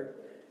here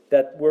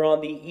that we're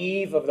on the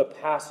eve of the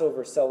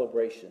Passover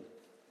celebration.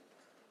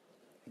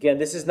 Again,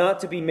 this is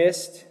not to be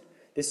missed.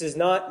 This is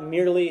not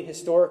merely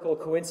historical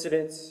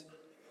coincidence.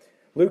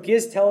 Luke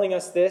is telling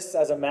us this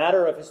as a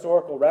matter of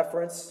historical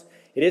reference.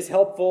 It is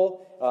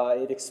helpful.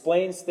 It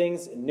explains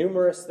things,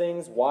 numerous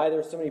things, why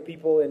there's so many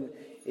people in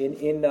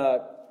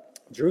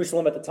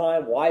Jerusalem at the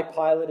time, why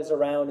Pilate is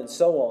around, and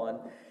so on.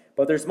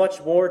 But there's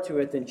much more to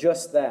it than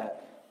just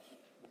that.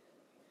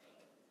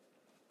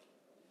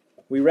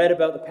 We read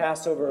about the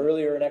Passover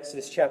earlier in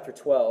Exodus chapter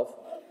 12.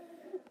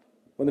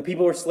 When the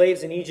people were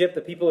slaves in Egypt,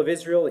 the people of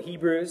Israel, the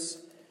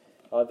Hebrews,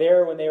 God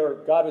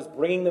was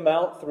bringing them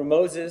out through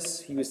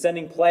Moses. He was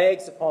sending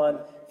plagues upon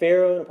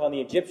Pharaoh and upon the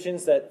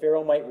Egyptians that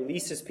Pharaoh might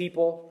release his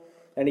people.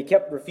 And he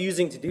kept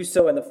refusing to do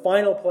so. And the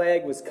final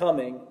plague was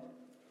coming.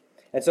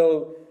 And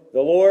so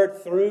the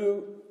Lord,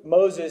 through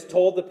Moses,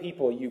 told the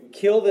people, you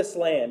kill this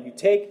lamb. You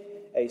take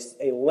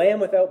a lamb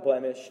without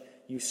blemish.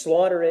 You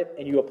slaughter it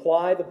and you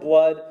apply the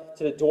blood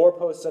to the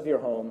doorposts of your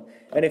home.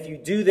 And if you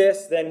do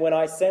this, then when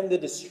I send the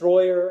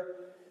destroyer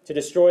to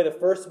destroy the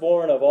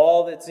firstborn of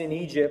all that's in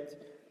Egypt,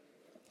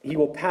 he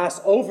will pass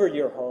over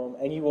your home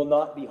and you will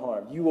not be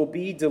harmed. You will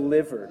be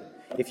delivered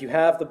if you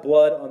have the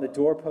blood on the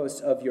doorposts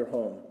of your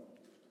home.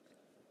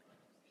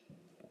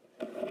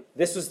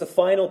 This was the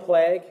final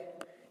plague,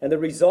 and the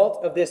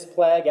result of this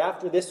plague,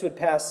 after this would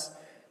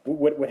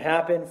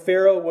happen,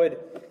 Pharaoh would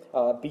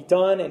be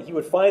done, and he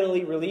would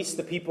finally release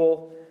the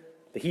people,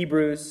 the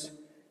Hebrews.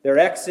 Their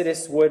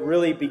exodus would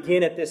really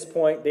begin at this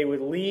point. They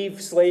would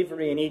leave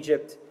slavery in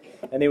Egypt,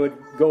 and they would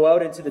go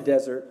out into the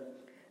desert.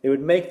 They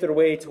would make their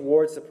way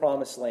towards the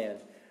promised land.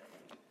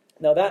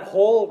 Now that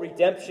whole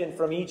redemption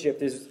from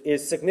Egypt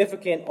is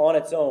significant on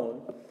its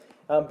own,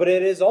 but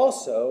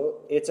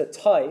it's a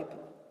type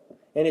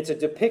and it's a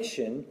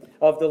depiction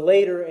of the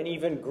later and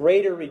even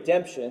greater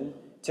redemption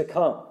to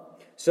come.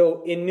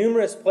 So in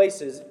numerous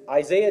places,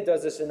 Isaiah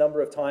does this a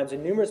number of times,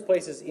 in numerous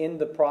places in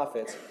the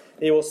prophets,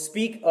 they will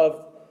speak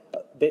of,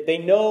 they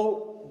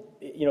know,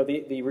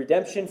 the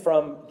redemption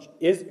from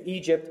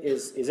Egypt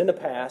is in the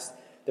past.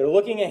 They're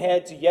looking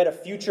ahead to yet a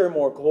future,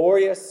 more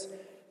glorious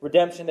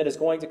redemption that is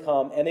going to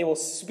come, and they will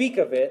speak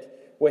of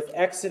it with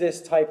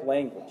Exodus-type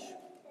language.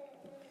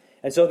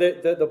 And so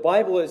the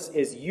Bible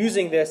is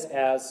using this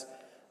as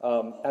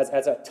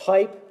a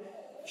type,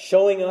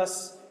 showing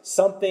us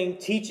something,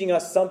 teaching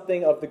us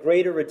something of the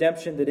greater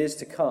redemption that is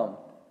to come.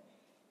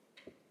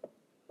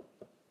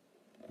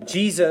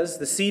 Jesus,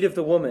 the seed of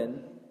the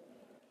woman,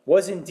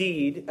 was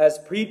indeed, as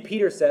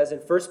Peter says in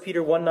 1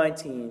 Peter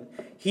 1:19,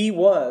 he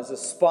was a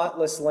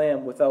spotless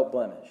lamb without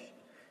blemish.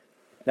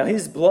 Now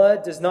his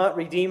blood does not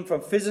redeem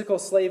from physical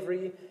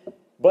slavery,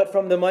 but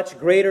from the much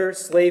greater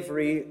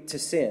slavery to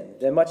sin,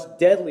 the much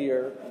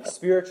deadlier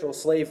spiritual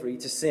slavery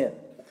to sin.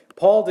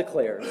 Paul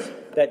declares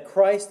that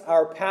Christ,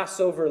 our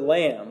Passover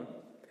lamb,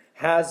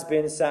 has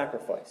been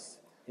sacrificed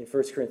in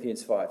 1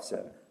 Corinthians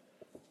 5:7.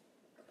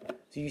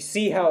 So you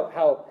see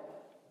how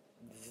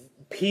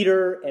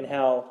Peter and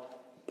how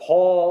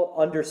Paul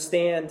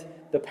understand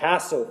the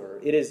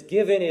Passover. It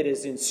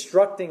is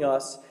instructing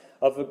us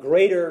of a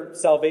greater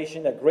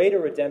salvation, a greater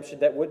redemption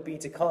that would be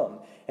to come.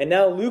 And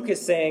now Luke is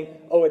saying,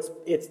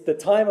 it's the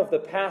time of the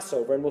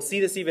Passover, and we'll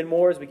see this even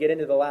more as we get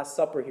into the Last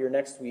Supper here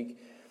next week.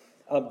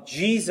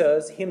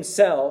 Jesus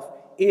himself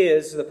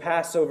is the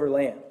Passover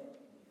lamb,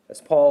 as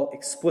Paul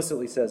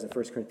explicitly says in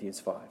 1 Corinthians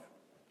 5.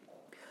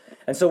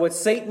 And so what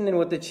Satan and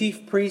what the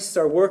chief priests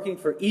are working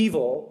for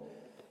evil,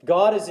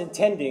 God is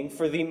intending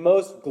for the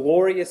most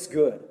glorious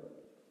good.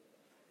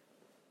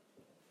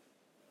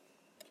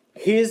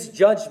 His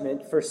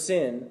judgment for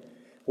sin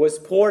was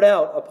poured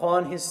out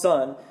upon his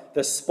Son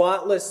the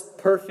spotless,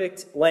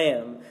 perfect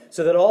Lamb,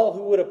 so that all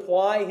who would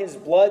apply his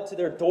blood to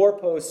their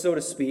doorposts, so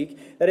to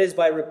speak, that is,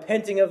 by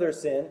repenting of their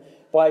sin,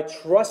 by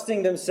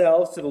trusting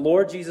themselves to the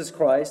Lord Jesus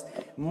Christ,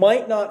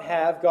 might not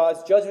have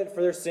God's judgment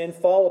for their sin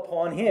fall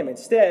upon him.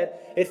 Instead,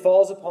 it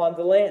falls upon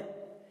the Lamb.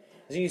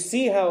 So you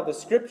see how the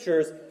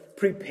Scriptures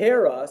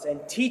prepare us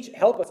and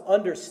help us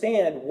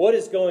understand what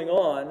is going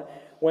on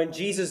when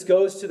Jesus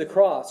goes to the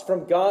cross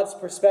from God's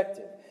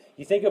perspective.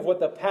 You think of what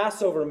the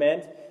Passover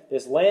meant.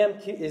 This lamb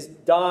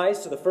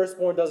dies, so the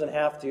firstborn doesn't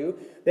have to.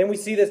 Then we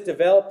see this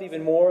developed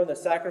even more in the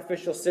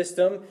sacrificial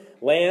system.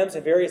 Lambs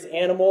and various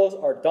animals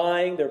are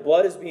dying. Their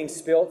blood is being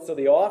spilt, so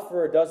the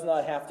offerer does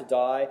not have to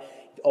die.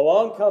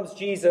 Along comes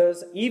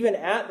Jesus, even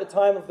at the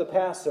time of the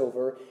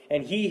Passover,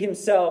 and he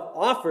himself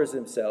offers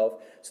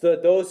himself so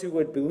that those who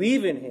would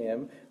believe in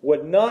him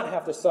would not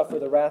have to suffer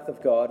the wrath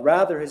of God.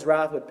 Rather, his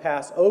wrath would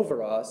pass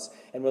over us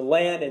and would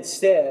land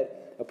instead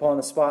upon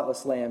the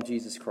spotless Lamb,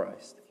 Jesus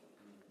Christ.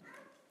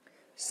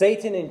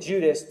 Satan and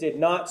Judas did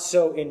not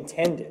so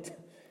intend it,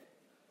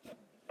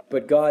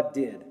 but God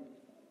did.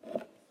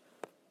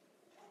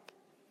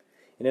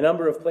 In a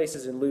number of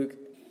places in Luke,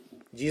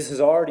 Jesus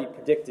has already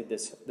predicted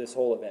this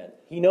whole event.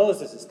 He knows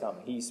this is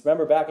coming.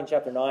 Remember back in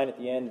chapter 9 at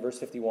the end, verse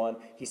 51,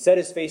 he set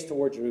his face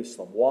toward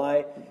Jerusalem.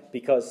 Why?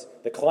 Because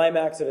the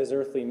climax of his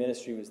earthly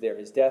ministry was there.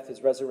 His death,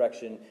 his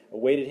resurrection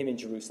awaited him in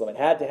Jerusalem. It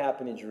had to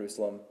happen in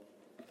Jerusalem.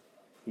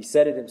 He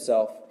said it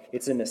himself.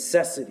 It's a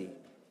necessity.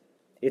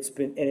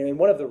 And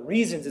one of the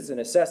reasons it's a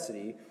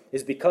necessity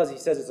is because he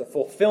says it's a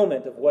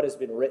fulfillment of what has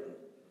been written.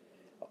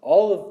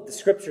 All of the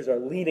Scriptures are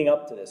leading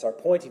up to this, are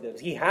pointing to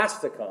this. He has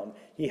to come.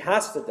 He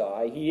has to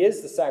die. He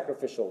is the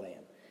sacrificial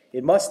lamb.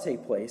 It must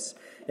take place.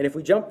 And if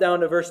we jump down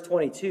to verse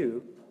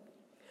 22,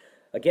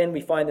 again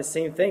we find the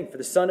same thing. For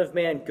the Son of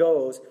Man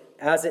goes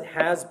as it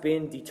has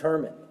been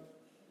determined.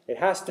 It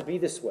has to be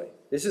this way.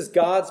 This is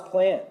God's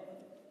plan.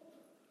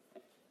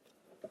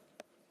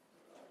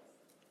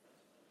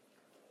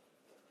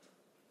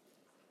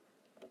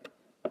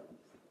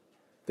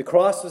 The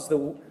cross was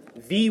the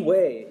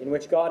way in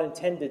which God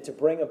intended to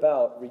bring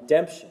about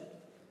redemption.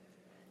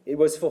 It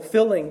was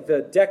fulfilling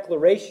the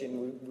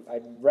declaration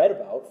I read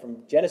about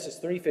from Genesis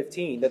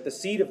 3:15 that the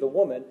seed of the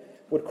woman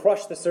would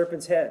crush the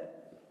serpent's head.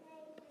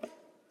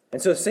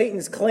 And so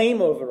Satan's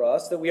claim over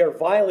us that we are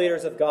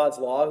violators of God's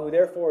law, who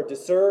therefore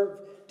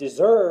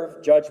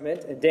deserve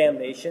judgment and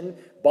damnation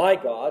by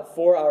God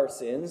for our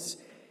sins,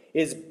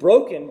 is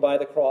broken by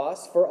the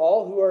cross for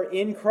all who are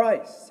in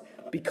Christ,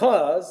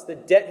 because the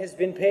debt has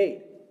been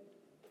paid.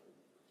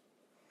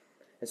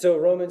 And so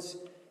Romans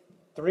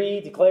 3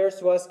 declares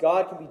to us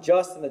God can be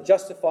just and the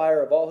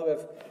justifier of all who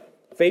have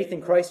faith in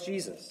Christ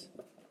Jesus.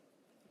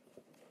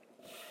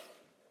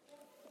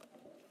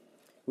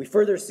 We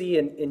further see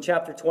in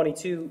chapter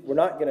 22, we're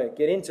not going to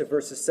get into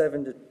verses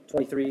 7 to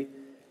 23,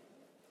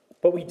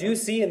 but we do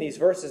see in these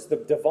verses the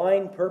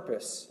divine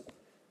purpose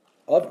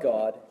of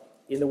God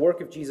in the work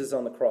of Jesus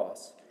on the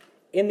cross.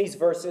 In these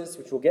verses,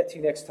 which we'll get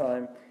to next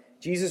time,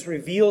 Jesus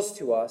reveals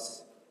to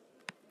us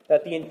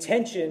that the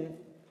intention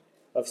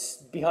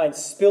behind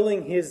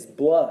spilling his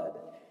blood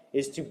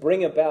is to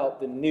bring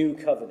about the new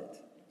covenant.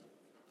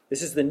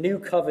 This is the new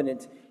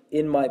covenant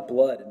in my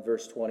blood, in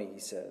verse 20, he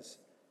says.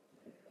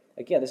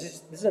 Again,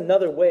 this is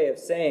another way of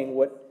saying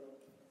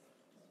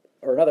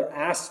or another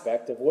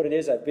aspect of what it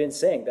is I've been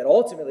saying, that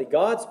ultimately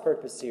God's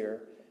purpose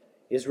here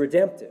is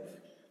redemptive,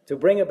 to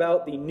bring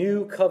about the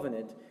new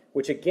covenant,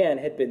 which again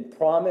had been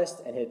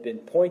promised and had been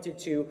pointed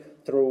to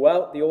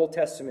throughout the Old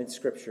Testament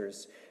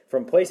Scriptures,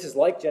 from places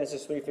like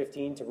Genesis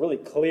 3:15 to really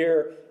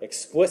clear,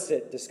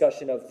 explicit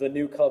discussion of the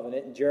new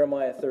covenant in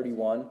Jeremiah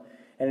 31,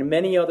 and in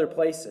many other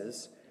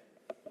places.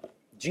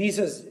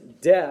 Jesus'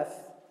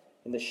 death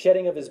and the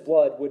shedding of his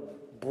blood would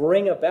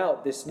bring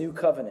about this new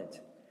covenant.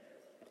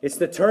 It's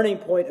the turning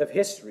point of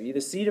history.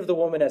 The seed of the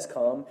woman has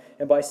come,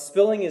 and by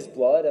spilling his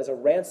blood as a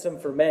ransom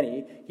for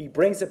many, he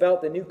brings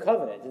about the new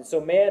covenant. And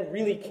so man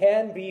really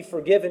can be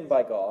forgiven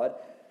by God.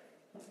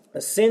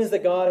 The sins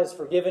that God has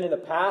forgiven in the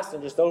past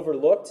and just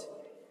overlooked,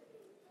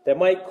 that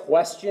might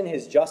question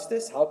his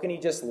justice. How can he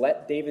just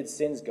let David's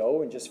sins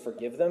go and just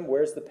forgive them?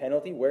 Where's the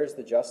penalty? Where's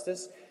the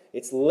justice?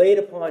 It's laid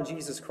upon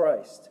Jesus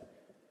Christ.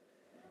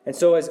 And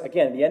so, as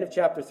again, at the end of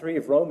chapter 3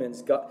 of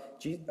Romans,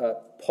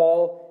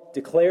 Paul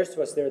declares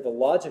to us there the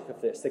logic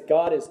of this, that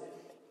God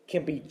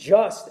can be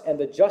just and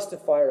the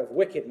justifier of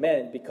wicked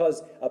men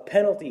because a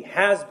penalty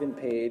has been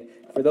paid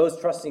for those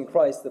trusting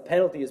Christ. The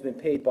penalty has been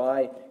paid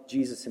by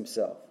Jesus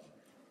himself.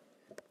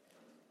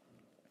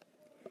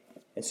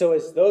 And so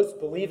as those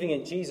believing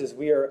in Jesus,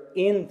 we are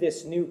in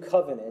this new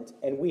covenant,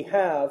 and we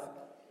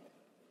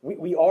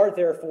are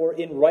therefore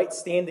in right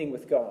standing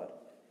with God.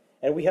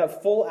 And we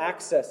have full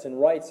access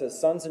and rights as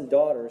sons and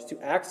daughters to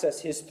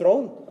access his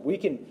throne. We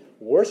can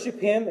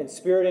worship him in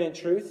spirit and in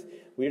truth.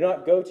 We do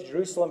not go to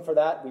Jerusalem for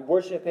that. We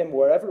worship him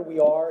wherever we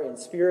are in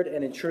spirit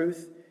and in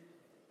truth.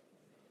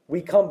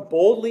 We come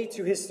boldly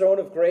to his throne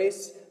of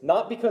grace,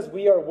 not because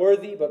we are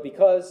worthy, but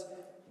because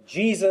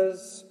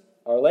Jesus,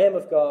 our Lamb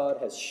of God,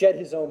 has shed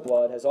his own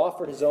blood, has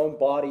offered his own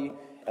body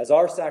as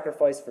our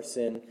sacrifice for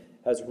sin,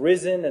 has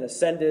risen and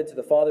ascended to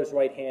the Father's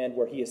right hand,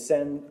 where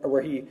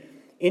he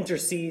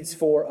intercedes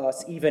for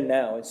us even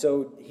now. And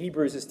so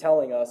Hebrews is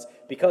telling us,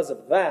 because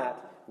of that,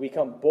 we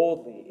come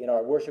boldly in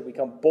our worship, we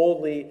come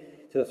boldly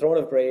to the throne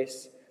of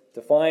grace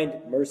to find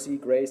mercy,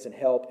 grace, and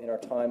help in our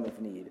time of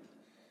need.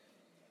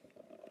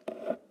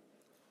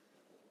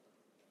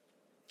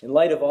 In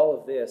light of all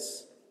of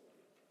this,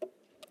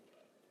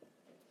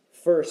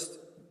 first,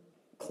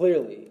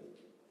 clearly,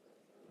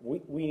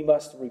 we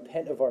must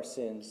repent of our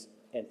sins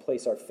and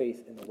place our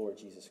faith in the Lord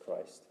Jesus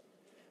Christ.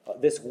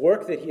 This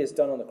work that he has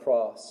done on the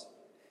cross,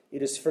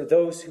 it is for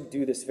those who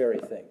do this very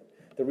thing.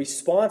 The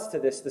response to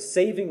this, the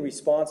saving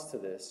response to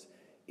this,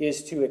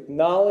 is to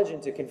acknowledge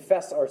and to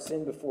confess our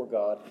sin before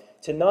God,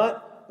 to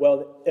not,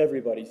 well,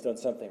 everybody's done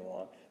something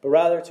wrong, but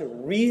rather to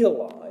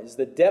realize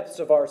the depths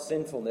of our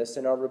sinfulness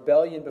and our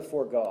rebellion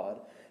before God,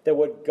 that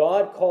what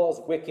God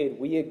calls wicked,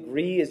 we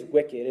agree is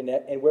wicked,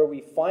 and where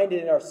we find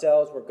it in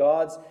ourselves, where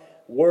God's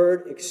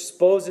word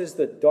exposes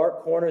the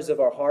dark corners of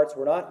our hearts,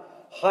 we're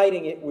not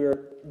hiding it,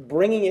 we're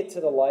bringing it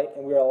to the light,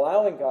 and we're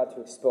allowing God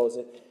to expose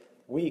it.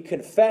 We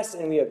confess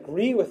and we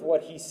agree with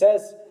what he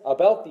says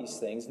about these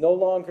things, no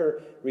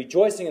longer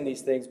rejoicing in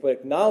these things, but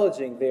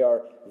acknowledging they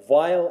are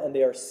vile and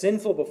they are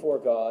sinful before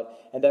God,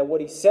 and that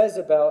what he says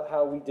about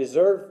how we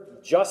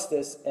deserve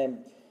justice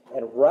and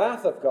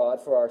wrath of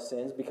God for our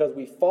sins because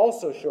we fall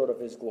so short of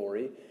his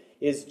glory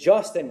is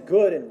just and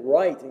good and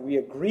right, and we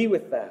agree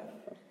with that.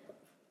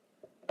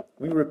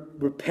 We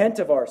repent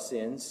of our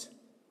sins,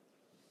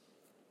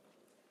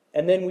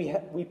 and then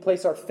we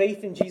place our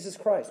faith in Jesus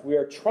Christ. We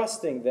are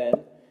trusting then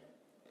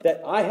that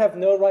I have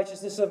no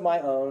righteousness of my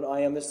own.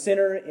 I am a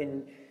sinner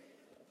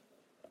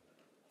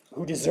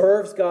who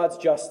deserves God's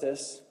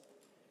justice.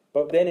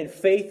 But then in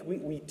faith,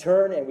 we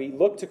turn and we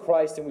look to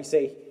Christ and we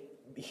say,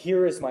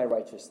 here is my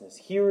righteousness.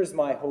 Here is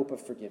my hope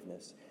of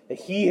forgiveness.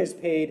 That he has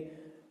paid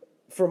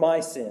for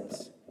my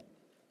sins.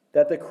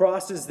 That the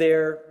cross is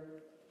there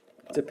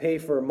to pay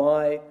for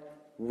my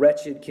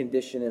wretched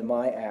condition and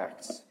my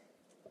acts.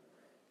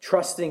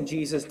 Trusting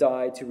Jesus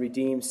died to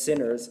redeem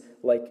sinners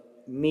like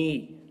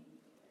me.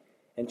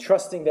 And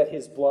trusting that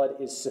his blood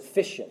is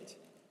sufficient,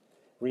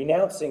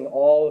 renouncing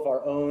all of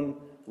our own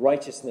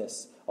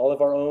righteousness, all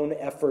of our own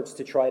efforts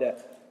to try to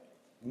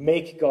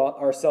make God,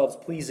 ourselves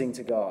pleasing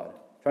to God,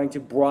 trying to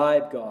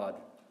bribe God.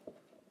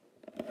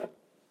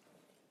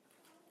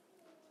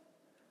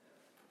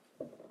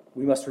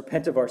 We must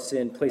repent of our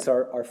sin, place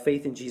our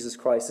faith in Jesus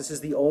Christ. This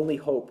is the only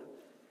hope.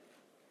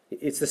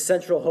 It's the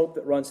central hope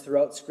that runs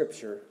throughout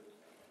Scripture.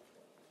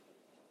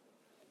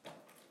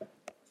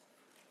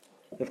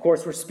 Of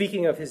course, we're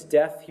speaking of his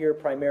death here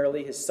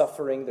primarily, his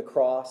suffering, the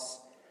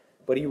cross.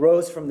 But he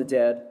rose from the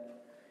dead.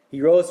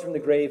 He rose from the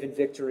grave in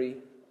victory.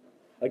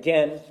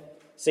 Again,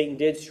 Satan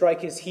did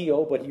strike his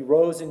heel, but he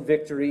rose in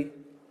victory.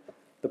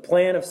 The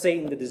plan of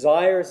Satan, the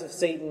desires of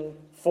Satan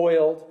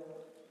foiled.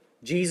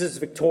 Jesus,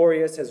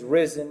 victorious, has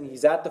risen.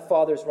 He's at the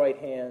Father's right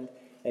hand,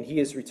 and he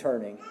is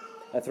returning.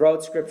 And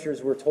throughout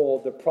Scriptures, we're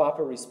told the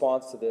proper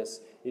response to this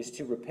is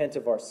to repent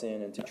of our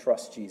sin and to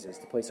trust Jesus,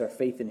 to place our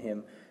faith in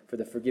him for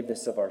the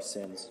forgiveness of our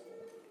sins.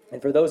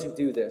 And for those who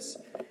do this,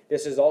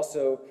 this is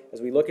also, as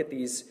we look at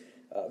these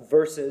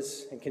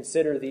verses and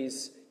consider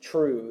these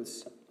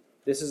truths,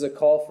 this is a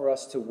call for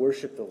us to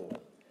worship the Lord,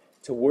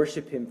 to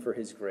worship him for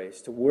his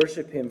grace, to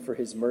worship him for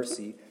his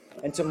mercy,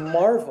 and to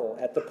marvel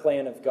at the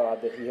plan of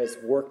God that he has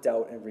worked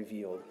out and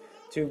revealed,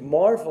 to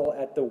marvel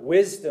at the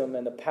wisdom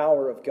and the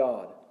power of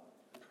God.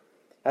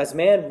 As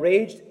man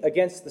raged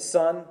against the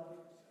Son,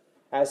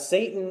 as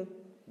Satan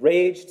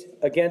raged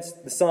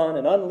against the Son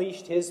and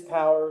unleashed his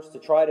powers to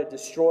try to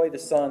destroy the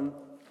Son,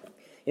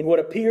 in what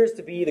appears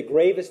to be the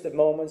gravest of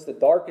moments, the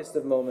darkest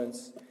of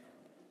moments,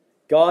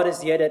 God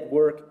is yet at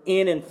work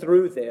in and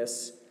through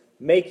this,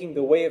 making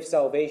the way of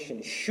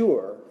salvation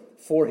sure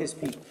for his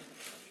people.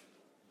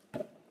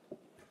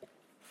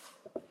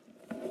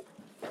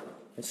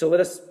 And so let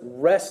us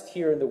rest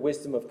here in the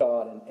wisdom of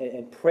God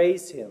and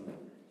praise him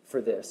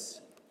for this.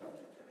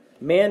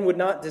 Man would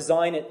not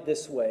design it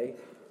this way.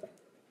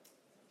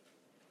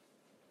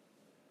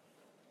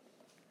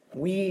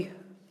 We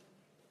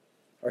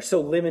are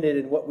so limited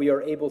in what we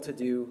are able to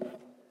do,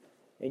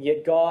 and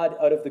yet God,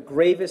 out of the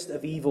gravest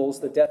of evils,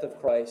 the death of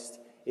Christ,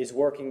 is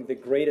working the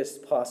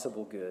greatest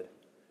possible good.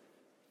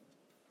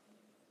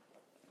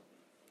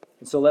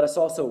 And so let us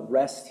also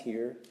rest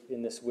here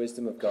in this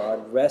wisdom of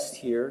God, rest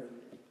here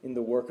in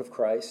the work of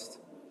Christ.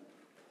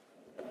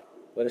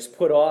 Let us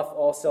put off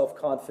all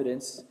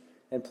self-confidence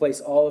and place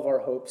all of our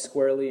hope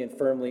squarely and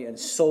firmly and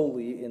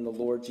solely in the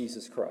Lord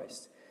Jesus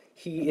Christ.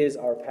 He is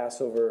our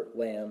Passover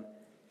lamb.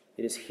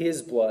 It is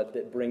his blood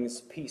that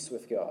brings peace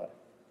with God.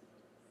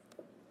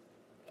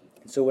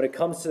 And so when it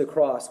comes to the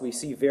cross, we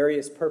see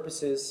various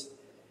purposes,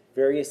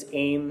 various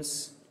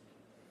aims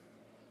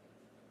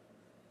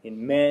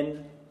in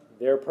men,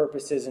 their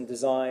purposes and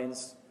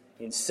designs,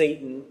 in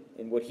Satan,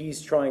 in what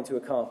he's trying to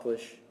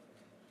accomplish.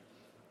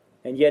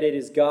 And yet it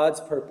is God's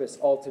purpose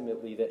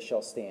ultimately that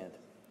shall stand.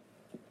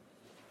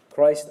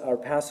 Christ, our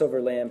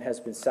Passover lamb, has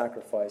been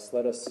sacrificed.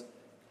 Let us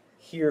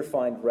here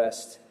find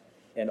rest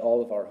and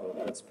all of our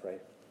hope. Let's pray.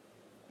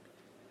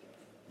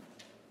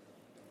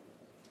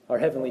 Our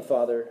Heavenly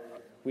Father,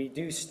 we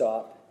do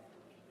stop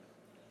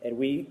and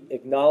we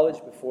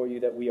acknowledge before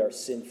you that we are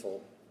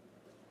sinful.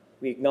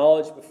 We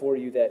acknowledge before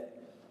you that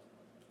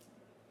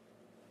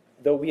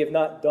though we have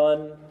not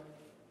done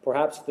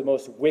perhaps the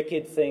most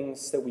wicked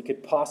things that we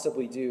could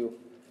possibly do,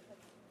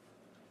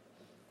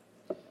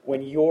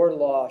 when your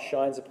law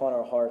shines upon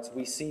our hearts,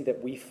 we see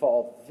that we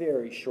fall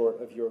very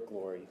short of your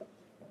glory.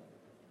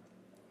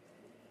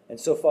 And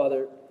so,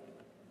 Father,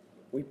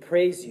 we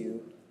praise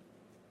you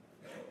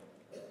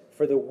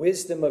for the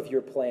wisdom of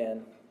your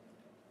plan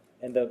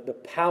and the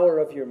power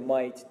of your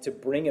might to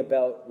bring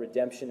about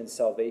redemption and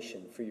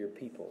salvation for your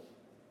people,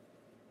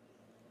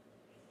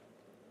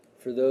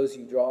 for those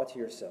you draw to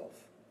yourself.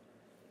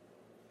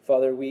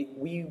 Father, we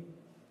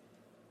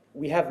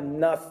have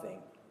nothing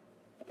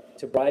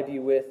to bribe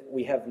you with.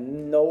 We have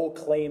no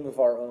claim of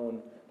our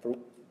own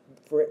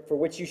for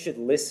which you should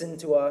listen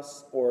to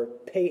us or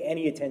pay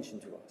any attention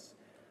to us.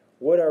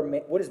 What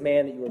is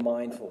man that you are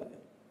mindful of him?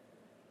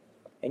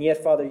 And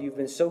yet, Father, you've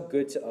been so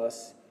good to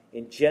us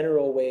in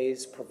general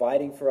ways,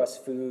 providing for us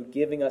food,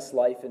 giving us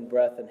life and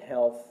breath and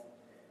health,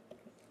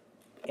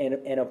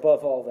 and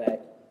above all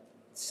that,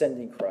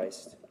 sending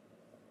Christ.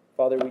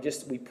 Father,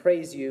 we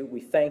praise you, we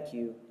thank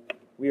you.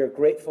 We are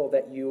grateful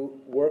that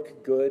you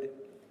work good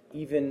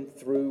even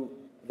through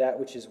that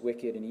which is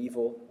wicked and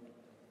evil.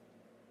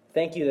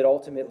 Thank you that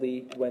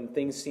ultimately, when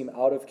things seem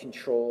out of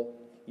control,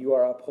 you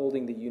are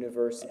upholding the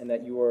universe and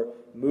that you are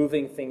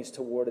moving things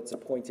toward its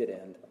appointed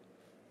end.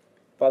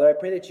 Father, I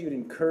pray that you would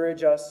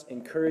encourage us,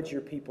 encourage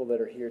your people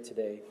that are here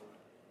today,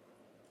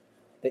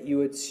 that you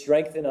would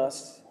strengthen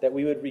us, that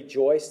we would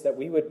rejoice, that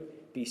we would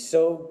be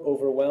so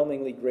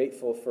overwhelmingly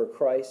grateful for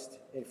Christ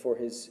and for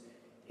his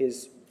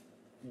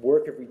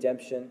work of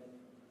redemption,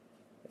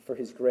 for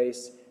his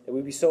grace, that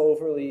we'd be so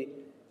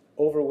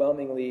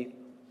overwhelmingly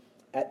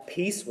at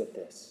peace with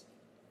this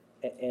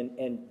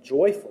and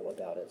joyful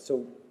about it.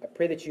 So I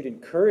pray that you'd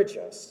encourage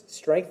us,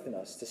 strengthen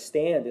us to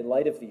stand in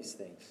light of these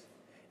things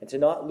and to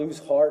not lose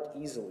heart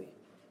easily.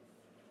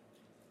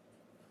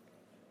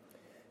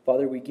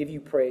 Father, we give you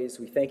praise.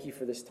 We thank you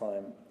for this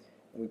time.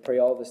 And we pray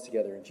all this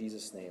together in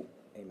Jesus' name.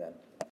 Amen.